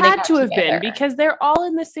he had to have been, because they're all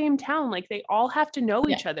in the same town. Like they all have to know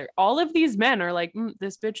each other. All of these men are like,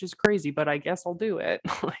 this bitch is crazy, but I guess I'll do it.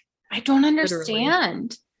 I don't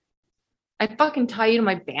understand. I'd fucking tie you to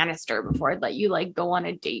my banister before I'd let you like go on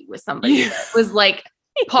a date with somebody that was like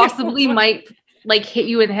possibly might like hit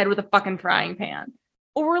you in the head with a fucking frying pan.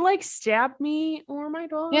 Or like stab me or my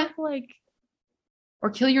dog. Yeah. Like, or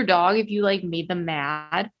kill your dog if you like made them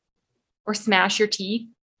mad, or smash your teeth.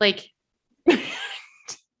 Like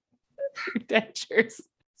dentures.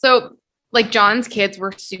 So like John's kids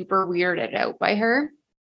were super weirded out by her.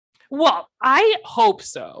 Well, I hope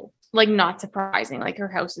so. Like, not surprising. Like her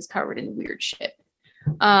house is covered in weird shit.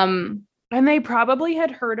 And they probably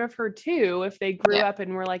had heard of her too if they grew up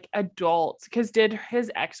and were like adults. Because did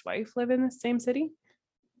his ex-wife live in the same city?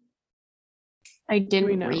 I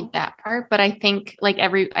didn't read that part, but I think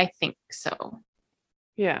I think so.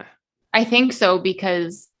 Yeah. I think so,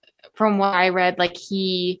 because from what I read, like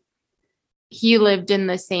he lived in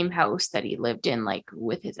the same house that he lived in like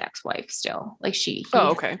with his ex-wife still. Like he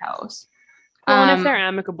okay. House. Well, and if they're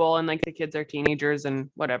amicable and like the kids are teenagers and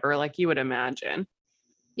whatever, like you would imagine.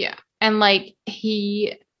 Yeah. And like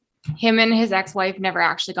him and his ex-wife never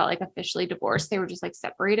actually got like officially divorced. They were just like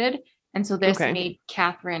separated. And so this made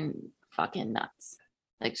Catherine fucking nuts.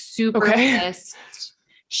 Like super pissed.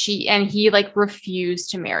 He like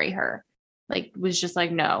refused to marry her. Like was just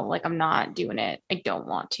like, no, like I'm not doing it. I don't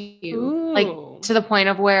want to. Ooh. Like to the point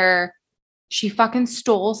of where she fucking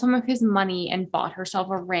stole some of his money and bought herself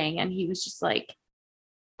a ring. And he was just like,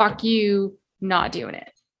 fuck you, not doing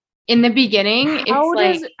it. In the beginning,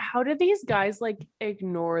 how did these guys like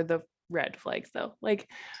ignore the red flags though? Like,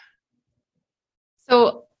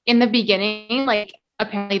 so in the beginning, like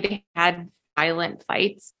apparently they had violent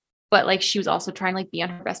fights, but like she was also trying to like be on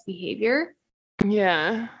her best behavior.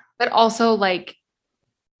 Yeah. But also like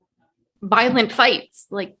violent fights,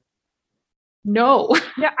 like no.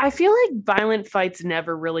 Yeah, I feel like violent fights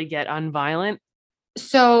never really get unviolent.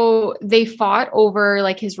 So they fought over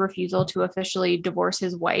like his refusal to officially divorce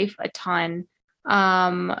his wife a ton.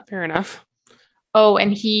 Fair enough. Oh,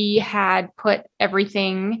 and he had put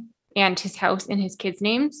everything and his house in his kids'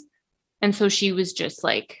 names. And so she was just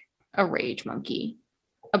like a rage monkey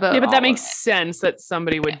about. Yeah, but all that of makes it. sense that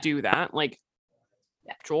somebody would Yeah. do that. Like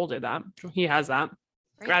Yeah. Joel did that. He has that.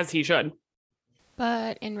 Right. As he should.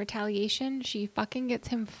 But in retaliation, she fucking gets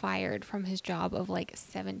him fired from his job of like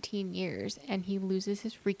 17 years and he loses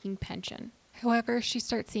his freaking pension. However, she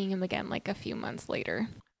starts seeing him again like a few months later.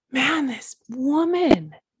 Man, this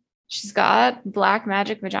woman. She's got black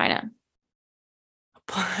magic vagina.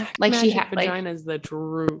 Black Like she magic had like, vagina is the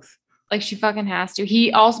truth. like she fucking has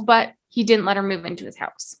to. But he didn't let her move into his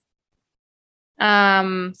house.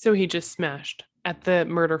 So he just smashed at the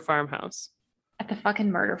murder farmhouse. At the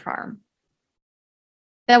fucking murder farm.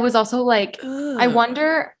 That was also like, Ugh. I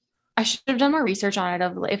wonder, I should have done more research on it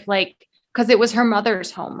of if like, because it was her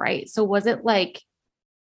mother's home, right? So was it like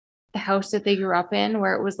the house that they grew up in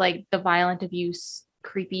where it was like the violent abuse,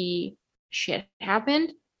 creepy shit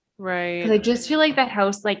happened? Right. Because I just feel like that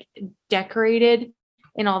house, like decorated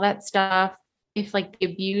and all that stuff, if like the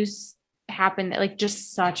abuse happened, like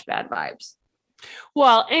just such bad vibes.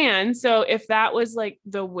 Well, and so if that was like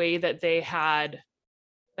the way that they had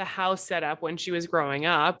the house set up when she was growing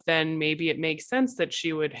up, then maybe it makes sense that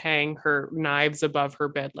she would hang her knives above her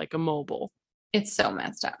bed like a mobile. It's so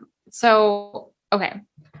messed up. So, okay.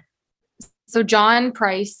 So John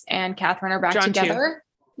Price and Catherine are back John together.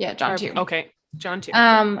 Yeah, John too. Okay. John too.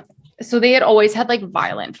 So they had always had like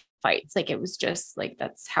violent fights. Like it was just like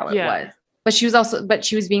that's how it was. But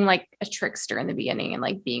she was being like a trickster in the beginning and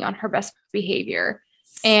like being on her best behavior.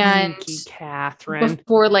 And Sneaky Catherine.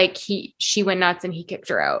 Before like she went nuts and he kicked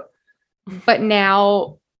her out. But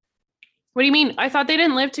now, what do you mean? I thought they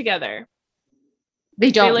didn't live together.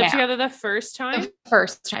 They don't. They lived together the first time.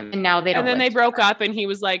 And now they don't. And then they broke up, and he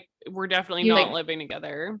was like, "We're definitely not living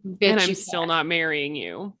together, and I'm still not marrying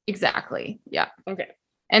you." Exactly. Yeah. Okay.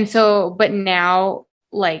 And so, but now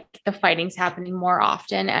like the fighting's happening more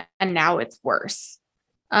often, and now it's worse.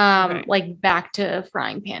 Like back to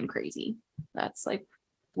frying pan crazy. That's like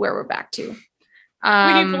where we're back to.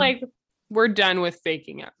 We're done with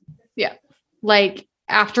faking it. Yeah. Like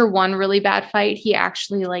after one really bad fight, he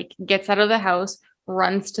actually like gets out of the house,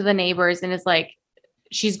 runs to the neighbors and is like,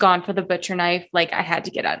 she's gone for the butcher knife. Like I had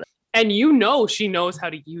to get out of it. And she knows how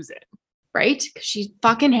to use it. Right? Because she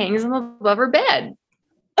fucking hangs them above her bed.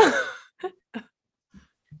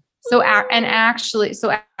 So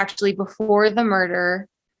actually before the murder,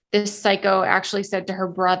 this psycho actually said to her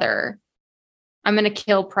brother, I'm going to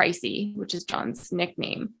kill Pricey, which is John's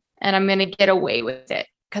nickname, and I'm going to get away with it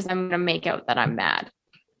because I'm going to make out that I'm mad.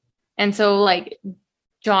 And so like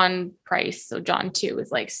John Price, so John too,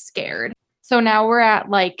 is like scared. So now we're at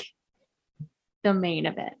like the main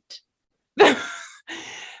event.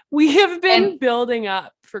 We have been building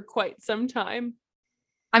up for quite some time.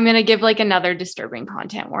 I'm going to give like another disturbing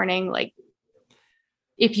content warning. Like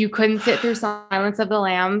if you couldn't sit through Silence of the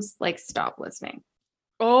Lambs, like stop listening.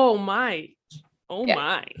 Oh my.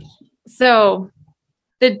 My. So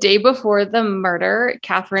the day before the murder,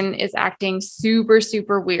 Catherine is acting super,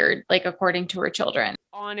 super weird, like according to her children.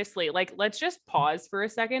 Honestly, like let's just pause for a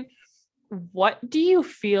second. What do you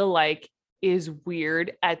feel like is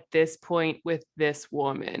weird at this point with this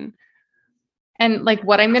woman? And like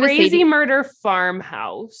what I'm going to say, crazy murder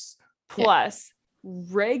farmhouse plus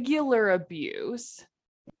regular abuse.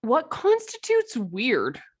 What constitutes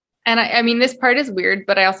weird? And I mean, this part is weird,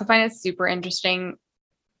 but I also find it super interesting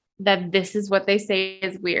that this is what they say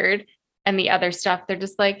is weird. And the other stuff, they're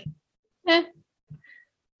just like,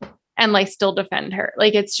 and like still defend her.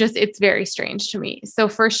 Like, it's very strange to me. So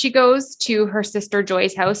first she goes to her sister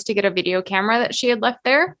Joy's house to get a video camera that she had left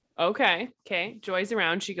there. Okay. Joy's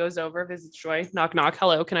around. She goes over, visits Joy. Knock, knock.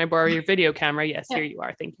 Hello. Can I borrow your video camera? Yes, here you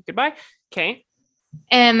are. Thank you. Goodbye. Okay.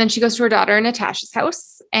 And then she goes to her daughter Natasha's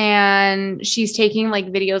house and she's taking like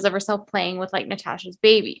videos of herself playing with like Natasha's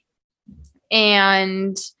baby.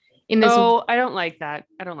 And in this, I don't like that.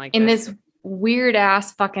 I don't like this weird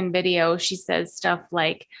ass fucking video. She says stuff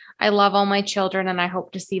like, I love all my children and I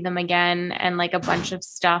hope to see them again. And like a bunch of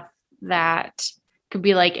stuff that could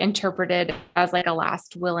be like interpreted as like a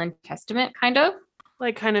last will and testament kind of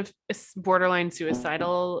borderline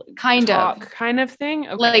suicidal kind of thing.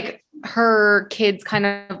 Okay. Like her kids kind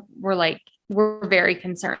of were very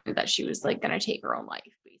concerned that she was like going to take her own life.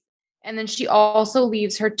 And then she also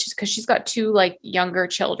leaves her because she's got two like younger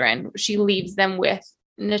children. She leaves them with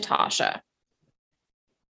Natasha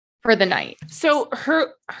for the night. So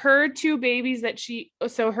her two babies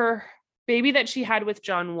her baby that she had with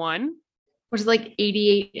John 1, which is like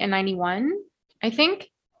 88 and 91, I think.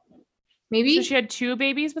 Maybe. So she had two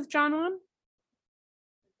babies with John 1?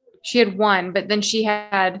 She had one, but then she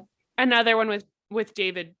had another one with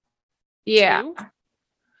David. Yeah. 2?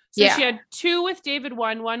 So she had 2 with David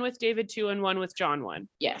 1 with David 2, and 1 with John 1.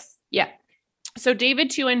 Yes. Yeah. So David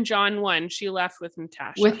 2 and John 1, she left with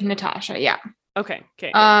Natasha. With Natasha, yeah. Okay.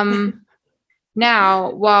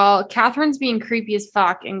 Now, while Catherine's being creepy as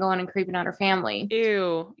fuck and going and creeping on her family.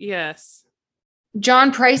 Ew, yes.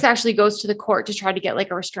 John Price actually goes to the court to try to get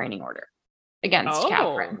like a restraining order against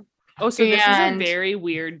Catherine. Oh, so this is a very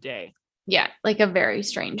weird day. Yeah, like a very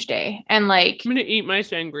strange day. And like, I'm going to eat my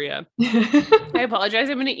sangria. I apologize.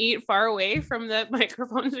 I'm going to eat far away from the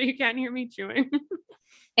microphone so you can't hear me chewing.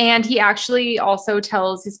 And he actually also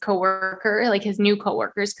tells his coworker, like his new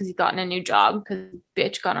coworkers, because he's gotten a new job because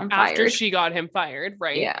bitch got him fired. After she got him fired,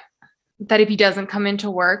 right? Yeah. That if he doesn't come into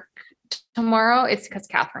work tomorrow, it's because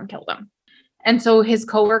Catherine killed him. And so his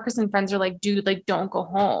coworkers and friends are like, dude, like, don't go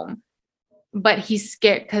home. But he's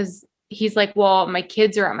scared because he's like, well, my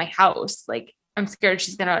kids are at my house. Like, I'm scared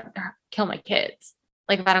she's going to kill my kids.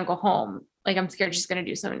 Like, if I don't go home, like, I'm scared she's going to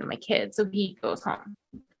do something to my kids. So he goes home.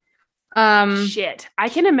 Shit. I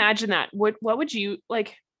can imagine that. What would you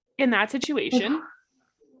like in that situation?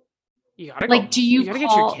 You gotta like, go. You gotta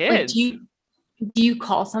get your kids. Like, do you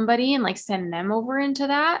call somebody and like send them over into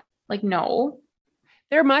that? Like, no.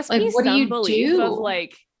 There must like, be what some do you belief do? of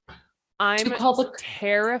like, I'm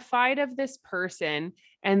terrified of this person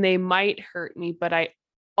and they might hurt me, but I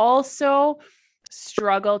also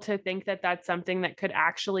struggle to think that that's something that could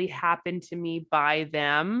actually happen to me by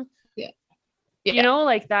them. Yeah. You know,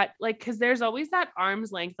 like that, like, because there's always that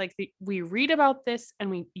arm's length. Like we read about this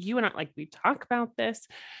and you and I, like, we talk about this.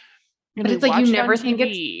 But it's like you never think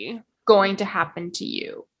it's going to happen to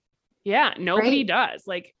you. Yeah, nobody does.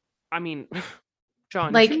 Like, I mean,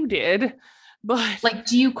 John like, too did, but like,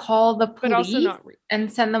 do you call the police but also not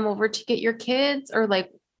and send them over to get your kids, or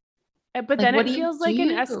like? But then it feels like an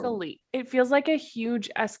escalate. It feels like a huge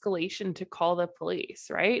escalation to call the police,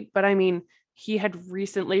 right? But I mean, he had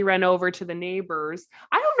recently run over to the neighbors.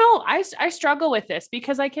 I don't know. I struggle with this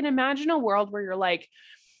because I can imagine a world where you're like,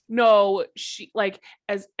 no, she, like,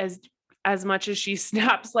 as much as she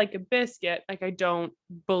snaps like a biscuit, like, I don't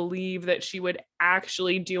believe that she would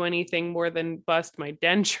actually do anything more than bust my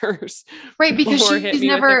dentures. Right, because she's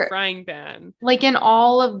never with a frying pan. Like, in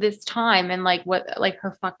all of this time and like what, like,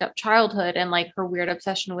 her fucked up childhood and like her weird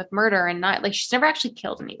obsession with murder and not like, she's never actually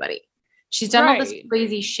killed anybody. She's done all this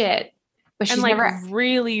crazy shit. But she's like never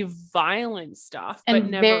really violent stuff, and but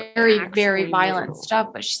never very violent stuff,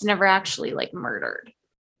 but she's never actually like murdered.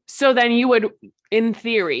 So then you would, in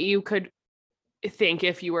theory, you could think,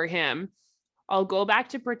 if you were him, I'll go back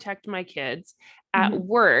to protect my kids. At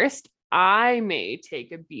worst, I may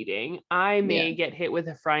take a beating. I may get hit with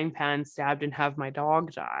a frying pan, stabbed, and have my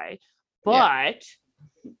dog die. But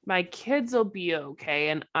my kids will be okay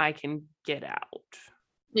and I can get out.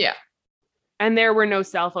 Yeah. And there were no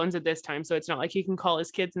cell phones at this time, so it's not like he can call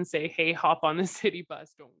his kids and say, hey, hop on the city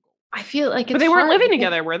bus. Don't go. I feel like it's But they weren't living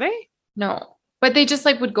together, were they? No. But they just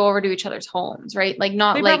like would go over to each other's homes, right? Like,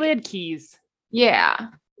 not they like... probably had keys. Yeah.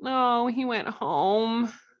 Oh, he went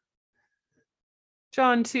home.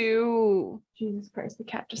 John too. Jesus Christ, the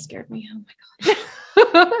cat just scared me. Oh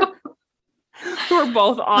my God. We're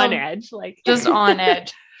both on edge. Like, just on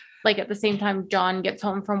edge. Like, at the same time, John gets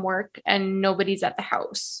home from work and nobody's at the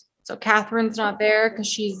house. So Catherine's not there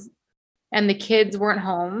because and the kids weren't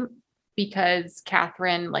home because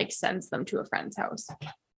Catherine like sends them to a friend's house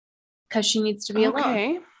because she needs to be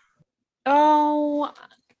alone. Oh,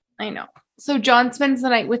 I know. So John spends the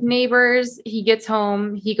night with neighbors. He gets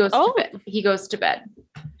home. He goes to bed. He goes to bed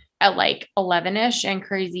at like 11ish, and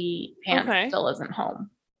Crazy Pants still isn't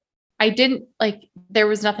home. There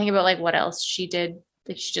was nothing about like what else she did.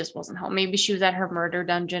 Like, she just wasn't home. Maybe she was at her murder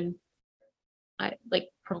dungeon.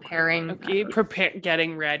 Preparing.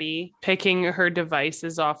 Getting ready, picking her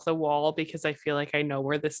devices off the wall because I feel like I know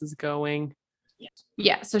where this is going.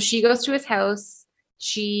 Yeah. So she goes to his house.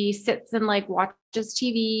 She sits and like watches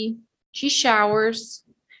TV. She showers.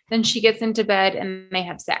 Then she gets into bed and they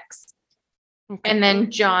have sex. Okay. And then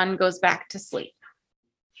John goes back to sleep.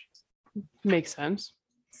 Makes sense.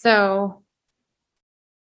 So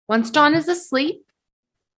once John is asleep,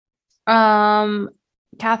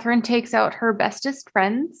 Catherine takes out her bestest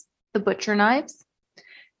friends, the butcher knives,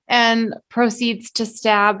 and proceeds to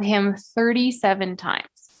stab him 37 times.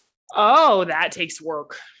 Oh, that takes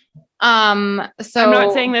work. So I'm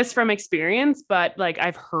not saying this from experience, but like,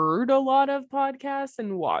 I've heard a lot of podcasts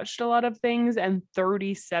and watched a lot of things, and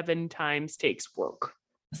 37 times takes work.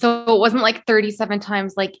 So it wasn't like 37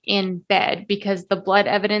 times like in bed, because the blood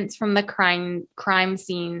evidence from the crime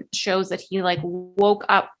scene shows that he like woke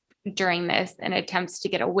up during this and attempts to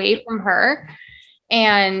get away from her.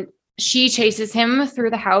 And she chases him through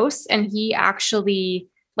the house, and he actually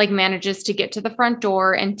like manages to get to the front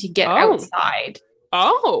door and to get outside.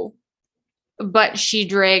 Oh. But she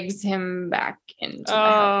drags him back into the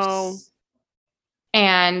house.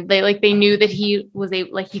 And they knew that he was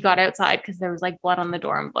he got outside because there was like blood on the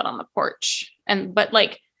door and blood on the porch, but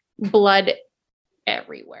like blood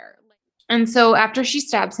everywhere. And so after she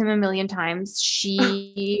stabs him a million times,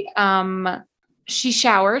 she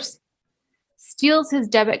showers, steals his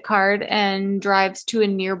debit card, and drives to a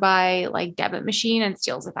nearby like debit machine and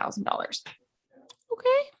steals $1,000.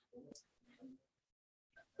 Okay.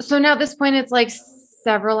 So now at this point, it's like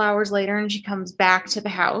several hours later, and she comes back to the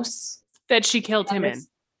house that she killed him in.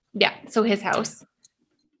 Yeah. So his house.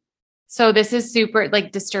 So this is super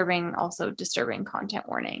like disturbing, also disturbing content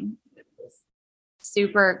warning.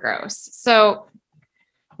 Super gross. So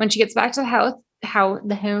when she gets back to the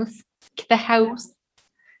house,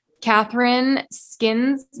 Catherine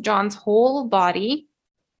skins John's whole body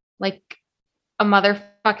like a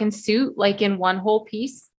motherfucking suit, like in one whole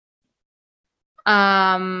piece.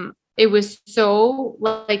 It was so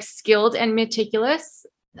like skilled and meticulous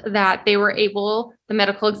that the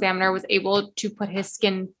medical examiner was able to put his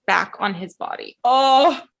skin back on his body.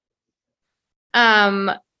 Oh.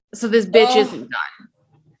 So this bitch isn't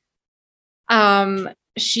done.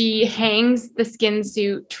 She hangs the skin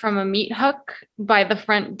suit from a meat hook by the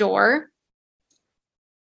front door.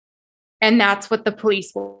 And that's what the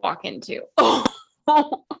police will walk into.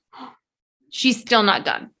 Oh. She's still not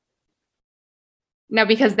done. Now,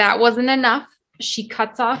 because that wasn't enough, she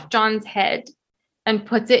cuts off John's head and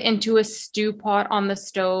puts it into a stew pot on the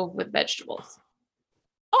stove with vegetables.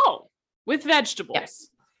 Oh, with vegetables. Yes.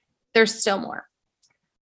 There's still more.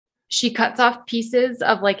 She cuts off pieces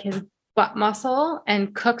of like his butt muscle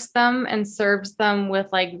and cooks them and serves them with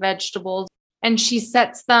like vegetables. And she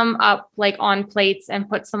sets them up like on plates and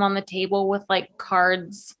puts them on the table with like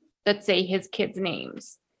cards that say his kids'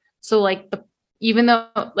 names. So like even though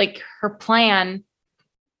like her plan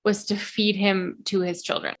was to feed him to his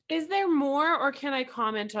children. Is there more, or can I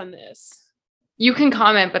comment on this? You can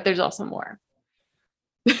comment, but there's also more.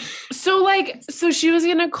 So she was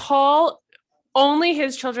going to call only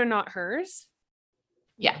his children, not hers?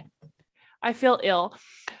 Yeah. I feel ill.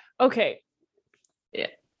 Okay. Yeah.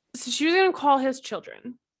 So she was going to call his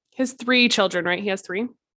children. His 3 children, right? He has 3?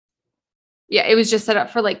 Yeah, it was just set up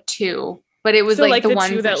for like 2, but it was so like the ones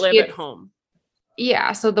 2 that live at home.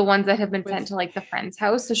 Yeah, so the ones that have been sent to like the friend's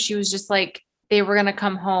house. So she was just like, they were going to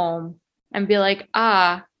come home and be like,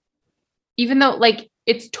 even though like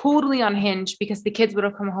it's totally unhinged because the kids would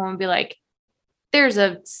have come home and be like, there's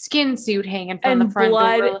a skin suit hanging from the front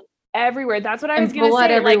blood door. Everywhere. That's what I was going to say.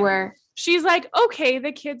 Blood everywhere. Like, she's like, okay,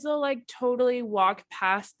 the kids will like totally walk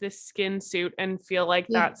past this skin suit and feel like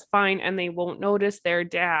that's fine. And they won't notice their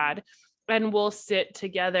dad. And we'll sit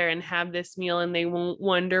together and have this meal and they won't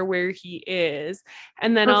wonder where he is.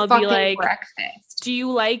 And then I'll be like, breakfast. Do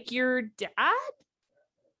you like your dad?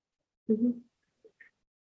 Mm-hmm.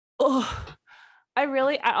 Oh,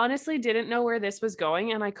 I honestly didn't know where this was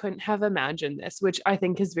going, and I couldn't have imagined this, which I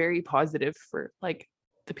think is very positive for like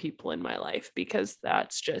the people in my life, because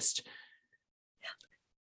that's just.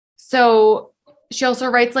 So she also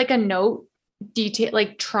writes like a note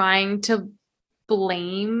like trying to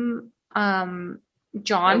blame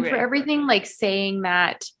John for everything, like saying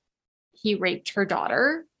that he raped her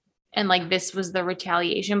daughter and like this was the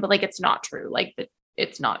retaliation, but like it's not true. Like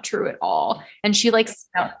it's not true at all. And she like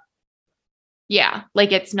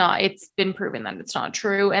like it's been proven that it's not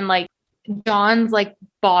true. And like John's like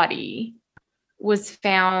body was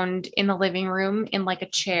found in the living room in like a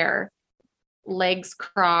chair, legs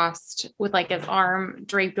crossed with like his arm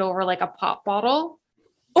draped over like a pop bottle.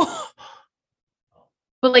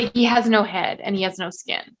 But like he has no head and he has no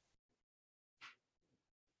skin.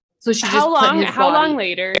 So she how long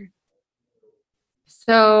later?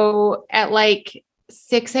 So at like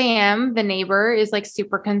 6 a.m., the neighbor is like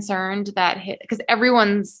super concerned because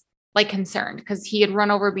everyone's like concerned because he had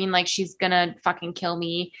run over being like, she's gonna fucking kill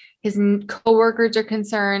me. His coworkers are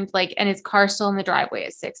concerned, like, and his car's still in the driveway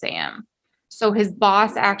at 6 a.m. So his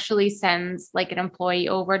boss actually sends like an employee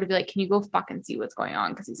over to be like, can you go fucking see what's going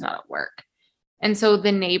on? Because he's not at work. And so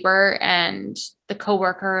the neighbor and the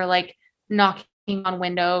coworker are like knocking on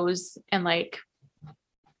windows and like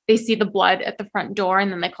they see the blood at the front door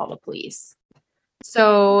and then they call the police.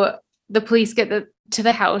 So the police get to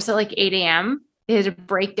the house at like 8 a.m. They had to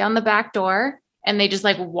break down the back door and they just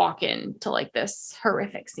like walk into like this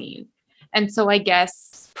horrific scene. And so I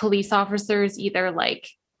guess police officers either like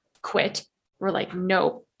quit or like,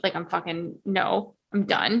 no, like I'm fucking no. I'm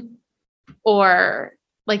done. Or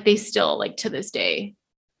like they still like to this day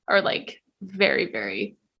are like very,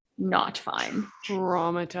 very not fine.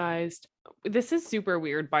 Traumatized. This is super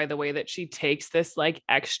weird, by the way, that she takes this like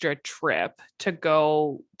extra trip to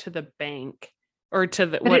go to the bank or to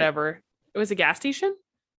the whatever. It was a gas station?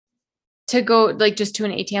 To go like just to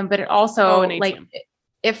an ATM, but it also an ATM. Like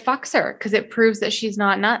it fucks her because it proves that she's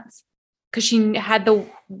not nuts. Because she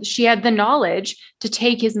had the knowledge to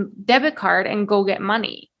take his debit card and go get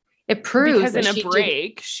money. It proves because in a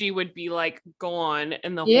break she would be like gone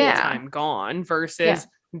and the whole time gone versus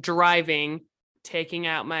driving, taking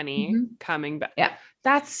out money, coming back. Yeah.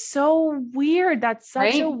 That's so weird. That's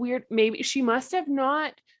such a weird, maybe she must have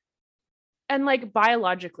not. And like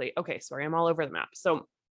biologically, okay, sorry, I'm all over the map. So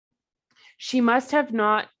she must have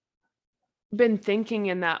not been thinking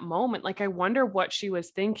in that moment. Like, I wonder what she was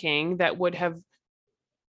thinking that would have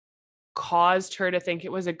caused her to think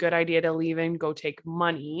it was a good idea to leave and go take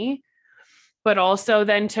money, but also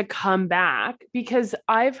then to come back. Because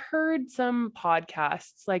I've heard some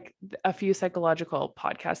podcasts, like a few psychological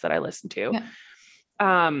podcasts that I listen to,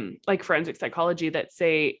 like forensic psychology, that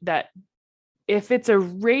say that if it's a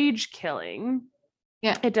rage killing,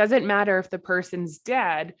 it doesn't matter if the person's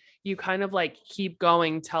dead, you kind of like keep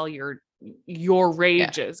going till your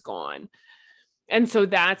rage is gone. And so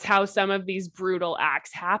that's how some of these brutal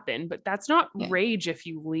acts happen, but that's not rage if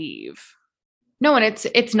you leave. No, and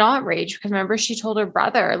it's not rage, because remember she told her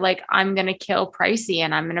brother, like, I'm going to kill Pricey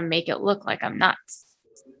and I'm going to make it look like I'm nuts.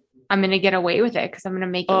 I'm going to get away with it because I'm going to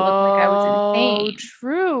make it look like I was insane.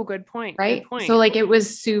 True. Good point. Right. Good point. So like it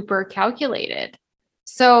was super calculated.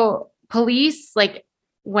 So police, like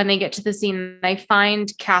when they get to the scene, they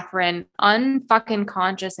find Catherine unfucking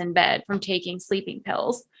conscious in bed from taking sleeping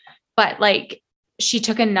pills. But like she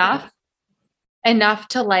took enough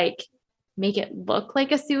to like make it look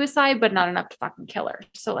like a suicide, but not enough to fucking kill her.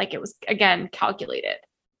 So like it was, again, calculated.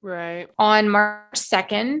 Right. On March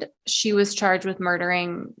 2nd, she was charged with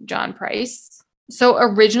murdering John Price. So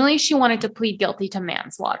originally she wanted to plead guilty to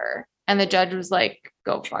manslaughter, and the judge was like,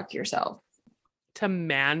 go fuck yourself. To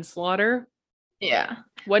manslaughter? Yeah.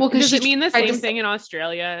 What does it mean the same thing in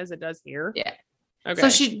Australia as it does here? Yeah. Okay.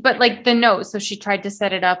 So but like so she tried to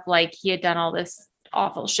set it up like he had done all this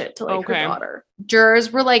awful shit to like her daughter.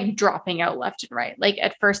 Jurors were like dropping out left and right. Like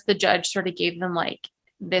at first the judge sort of gave them like,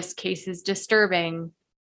 this case is disturbing.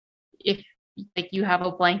 If like you have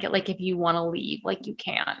a blanket, like if you want to leave, like you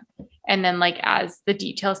can. And then like as the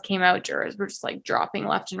details came out, jurors were just like dropping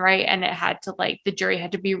left and right, and it had to like the jury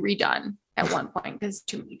had to be redone at one point because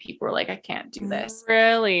too many people were like, I can't do this.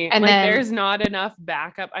 Really? And like then there's not enough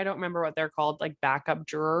backup. I don't remember what they're called, like backup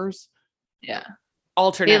jurors. Yeah.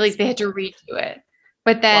 Alternates. They had to redo it.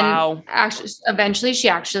 But then actually eventually she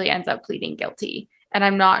actually ends up pleading guilty. And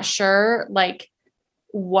I'm not sure like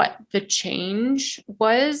what the change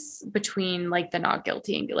was between like the not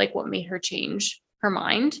guilty and like what made her change her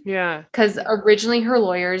mind. Yeah. Because originally her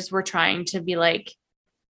lawyers were trying to be like,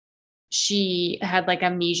 she had like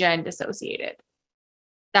amnesia and dissociated.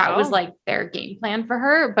 That was like their game plan for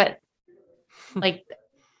her. But like,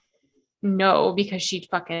 no, because she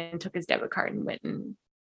fucking took his debit card and went and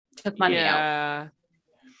took money out.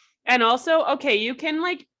 And also, okay, you can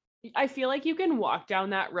like, I feel like you can walk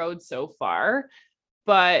down that road so far,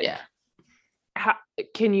 but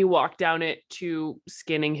can you walk down it to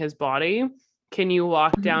skinning his body? Can you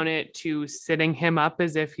walk down it to sitting him up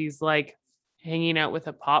as if he's like hanging out with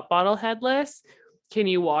a pop bottle headless? Can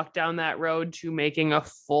you walk down that road to making a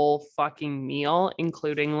full fucking meal,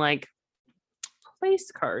 including like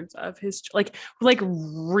place cards of his like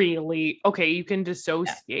really? Okay, you can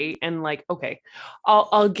dissociate and like, okay,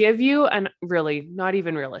 I'll give you, and really not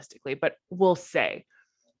even realistically, but we'll say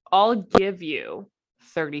I'll give you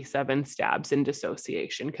 37 stabs in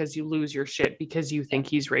dissociation because you lose your shit because you think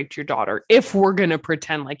he's raped your daughter, if we're gonna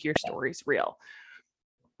pretend like your story's real.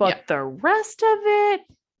 But the rest of it,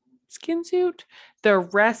 skin suit, the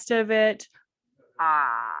rest of it,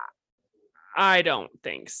 I don't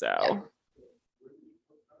think so.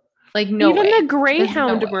 Like no even way. The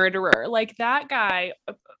Greyhound murderer, like that guy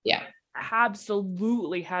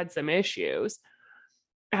absolutely had some issues,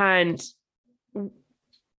 and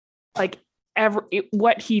like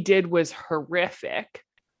what he did was horrific.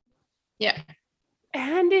 Yeah.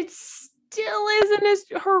 And it still isn't as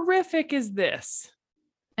horrific as this.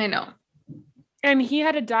 I know. And he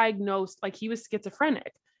had a diagnosed, like he was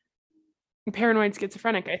schizophrenic, paranoid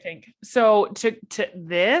schizophrenic, I think. So to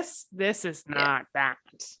this is not that.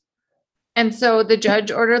 And so the judge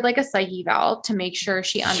ordered like a psyche eval to make sure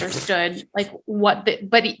she understood like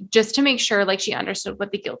just to make sure like she understood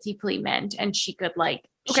what the guilty plea meant and she could like,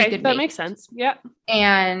 that makes sense. Yeah.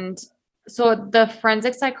 And so the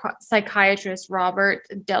forensic psychiatrist, Robert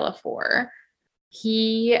Delafour,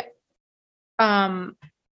 he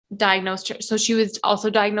diagnosed her. So she was also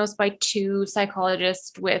diagnosed by 2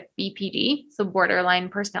 psychologists with BPD, so borderline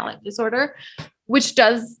personality disorder, which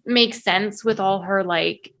does make sense with all her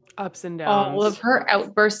like ups and downs. All of her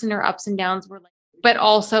outbursts and her ups and downs were like, but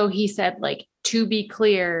also he said, like, to be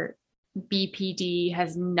clear, BPD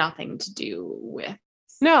has nothing to do with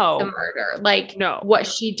the murder. Like, what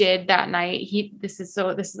she did that night, this is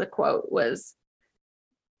a quote, was,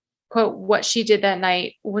 quote, what she did that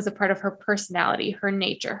night was a part of her personality, her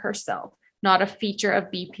nature, herself, not a feature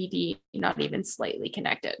of BPD, not even slightly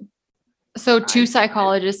connected. So 2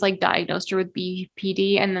 psychologists like diagnosed her with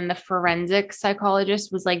BPD, and then the forensic psychologist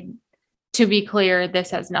was like, to be clear,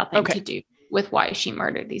 this has nothing to do with why she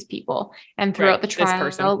murdered these people. And throughout the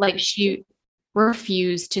trial, like she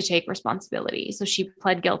refused to take responsibility. So she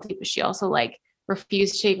pled guilty, but she also like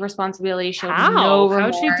refused to take responsibility.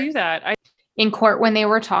 How'd she do that? In court, when they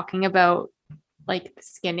were talking about like the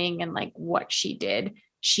skinning and like what she did,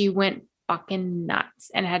 she went fucking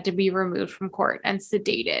nuts and had to be removed from court and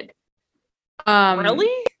sedated.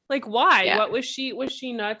 Really? Like why? Yeah. What was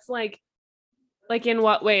she nuts? Like in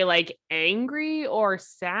what way? Like angry or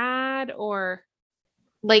sad or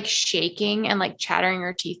like shaking and like chattering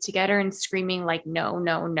her teeth together and screaming like no,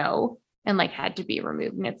 no, no, and like had to be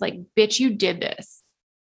removed. And it's like, bitch, you did this.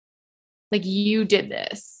 Like you did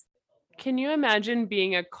this. Can you imagine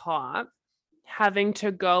being a cop, having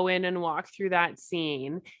to go in and walk through that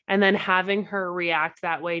scene and then having her react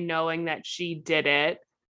that way, knowing that she did it,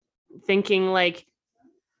 thinking like,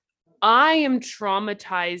 I am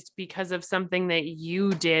traumatized because of something that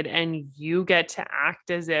you did, and you get to act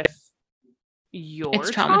as if you're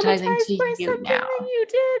traumatizing to you now. That you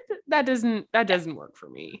did. That doesn't work for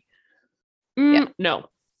me. No,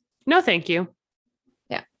 thank you.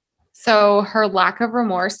 Yeah. So her lack of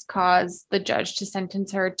remorse caused the judge to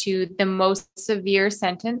sentence her to the most severe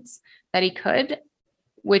sentence that he could,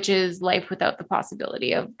 which is life without the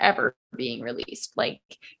possibility of ever being released. Like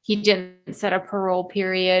he didn't set a parole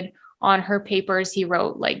period. On her papers, he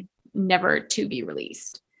wrote like never to be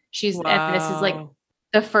released. And this is like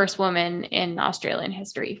the first woman in Australian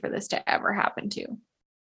history for this to ever happen to.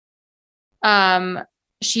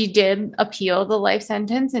 She did appeal the life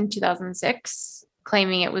sentence in 2006,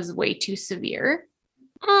 claiming it was way too severe.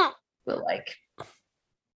 But like,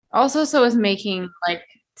 also, so is making like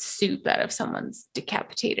soup out of someone's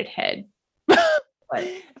decapitated head. But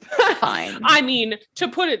fine. I mean, to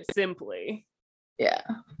put it simply. Yeah.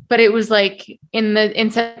 But it was like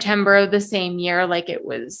in September of the same year, like it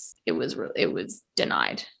was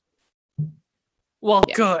denied. Well,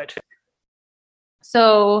 yeah. Good.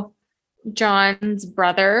 So John's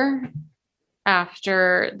brother,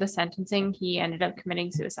 after the sentencing, he ended up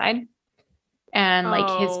committing suicide. And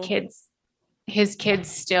like his kids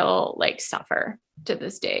still like suffer to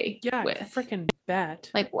this day. Yeah, with freaking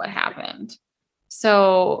bet. Like what happened.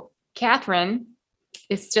 So Catherine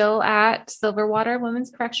is still at Silverwater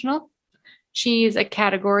Women's Correctional. She's a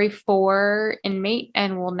category 4 inmate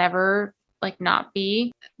and will never like not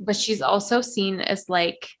be, but she's also seen as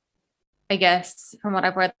like, I guess from what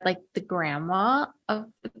I've read, like the grandma of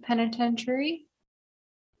the penitentiary.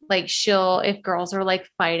 Like if girls are like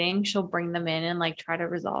fighting, she'll bring them in and like try to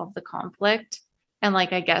resolve the conflict. And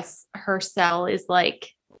like, I guess her cell is like,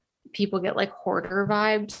 people get like hoarder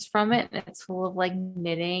vibes from it, and it's full of like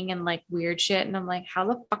knitting and like weird shit. And I'm like, how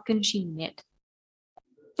the fuck can she knit?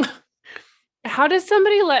 How does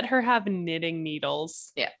somebody let her have knitting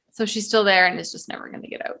needles? Yeah. So she's still there and is just never going to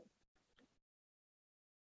get out.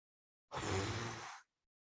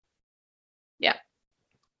 Yeah.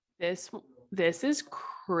 This is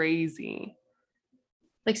crazy.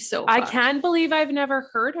 Like so I can't believe I've never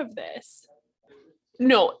heard of this.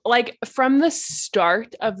 No, like from the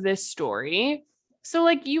start of this story. So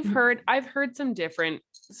like I've heard some different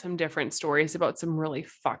stories about some really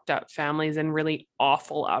fucked up families and really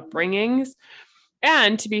awful upbringings.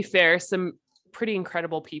 And to be fair, some pretty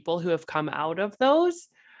incredible people who have come out of those.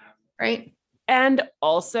 Right. And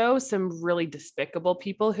also some really despicable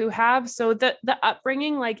people who have. So the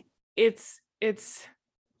upbringing, like it's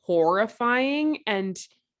horrifying and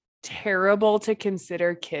terrible to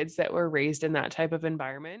consider kids that were raised in that type of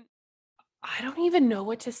environment. I don't even know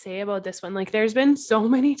what to say about this one. Like there's been so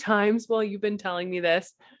many times while you've been telling me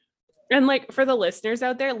this. And like for the listeners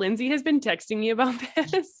out there, Lindsay has been texting me about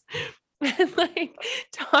this and like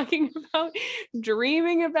talking about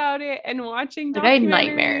dreaming about it and watching documentaries. I had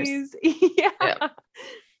nightmares. Yeah.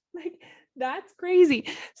 Like that's crazy.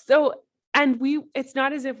 So, and it's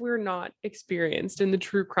not as if we're not experienced in the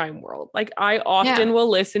true crime world. Like I often will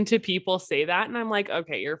listen to people say that and I'm like,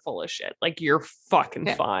 okay, you're full of shit. Like you're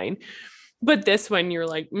fucking fine. But this one you're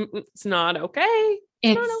like, it's not okay.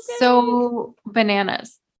 It's not okay. So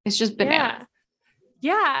bananas. It's just bananas.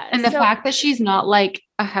 Yeah. And the fact that she's not like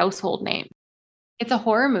a household name. It's a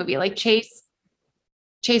horror movie. Like Chase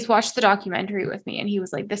watched the documentary with me and he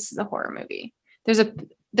was like, this is a horror movie. There's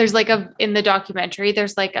like in the documentary,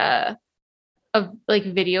 there's like a like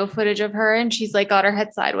video footage of her and she's like got her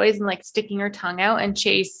head sideways and like sticking her tongue out and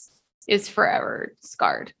Chase is forever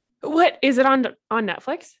scarred. What is it on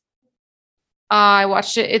Netflix? I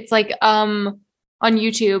watched it. It's like on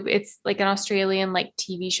YouTube. It's like an Australian like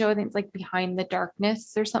TV show. I think it's like Behind the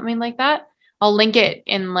Darkness or something like that. I'll link it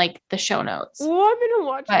in like the show notes. Oh, I'm gonna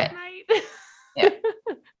watch it tonight. Yeah.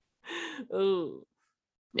 Oh.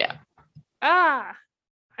 Yeah.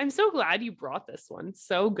 I'm so glad you brought this one.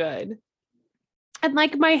 So good. And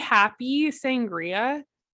like my happy sangria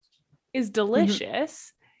is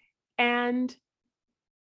delicious and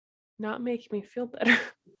not making me feel better.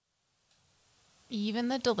 Even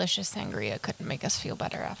the delicious sangria couldn't make us feel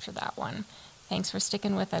better after that one. Thanks for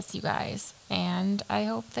sticking with us, you guys. And I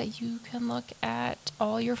hope that you can look at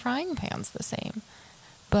all your frying pans the same.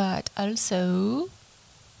 But also,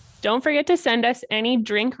 don't forget to send us any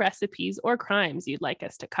drink recipes or crimes you'd like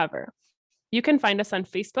us to cover. You can find us on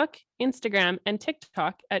Facebook, Instagram, and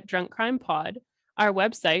TikTok at Drunk Crime Pod, our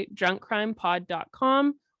website,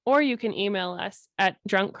 drunkcrimepod.com, or you can email us at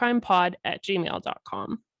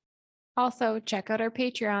drunkcrimepod@gmail.com. Also, check out our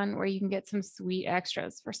Patreon where you can get some sweet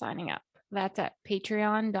extras for signing up. That's at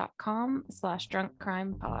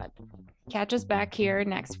patreon.com/drunkcrimepod. Catch us back here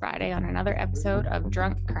next Friday on another episode of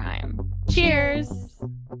Drunk Crime. Cheers!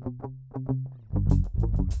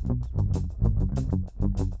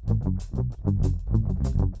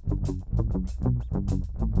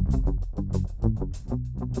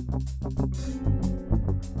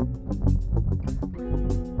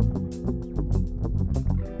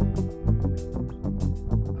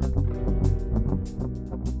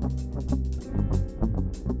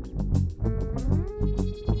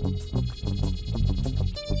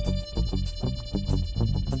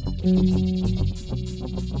 Mm-hmm.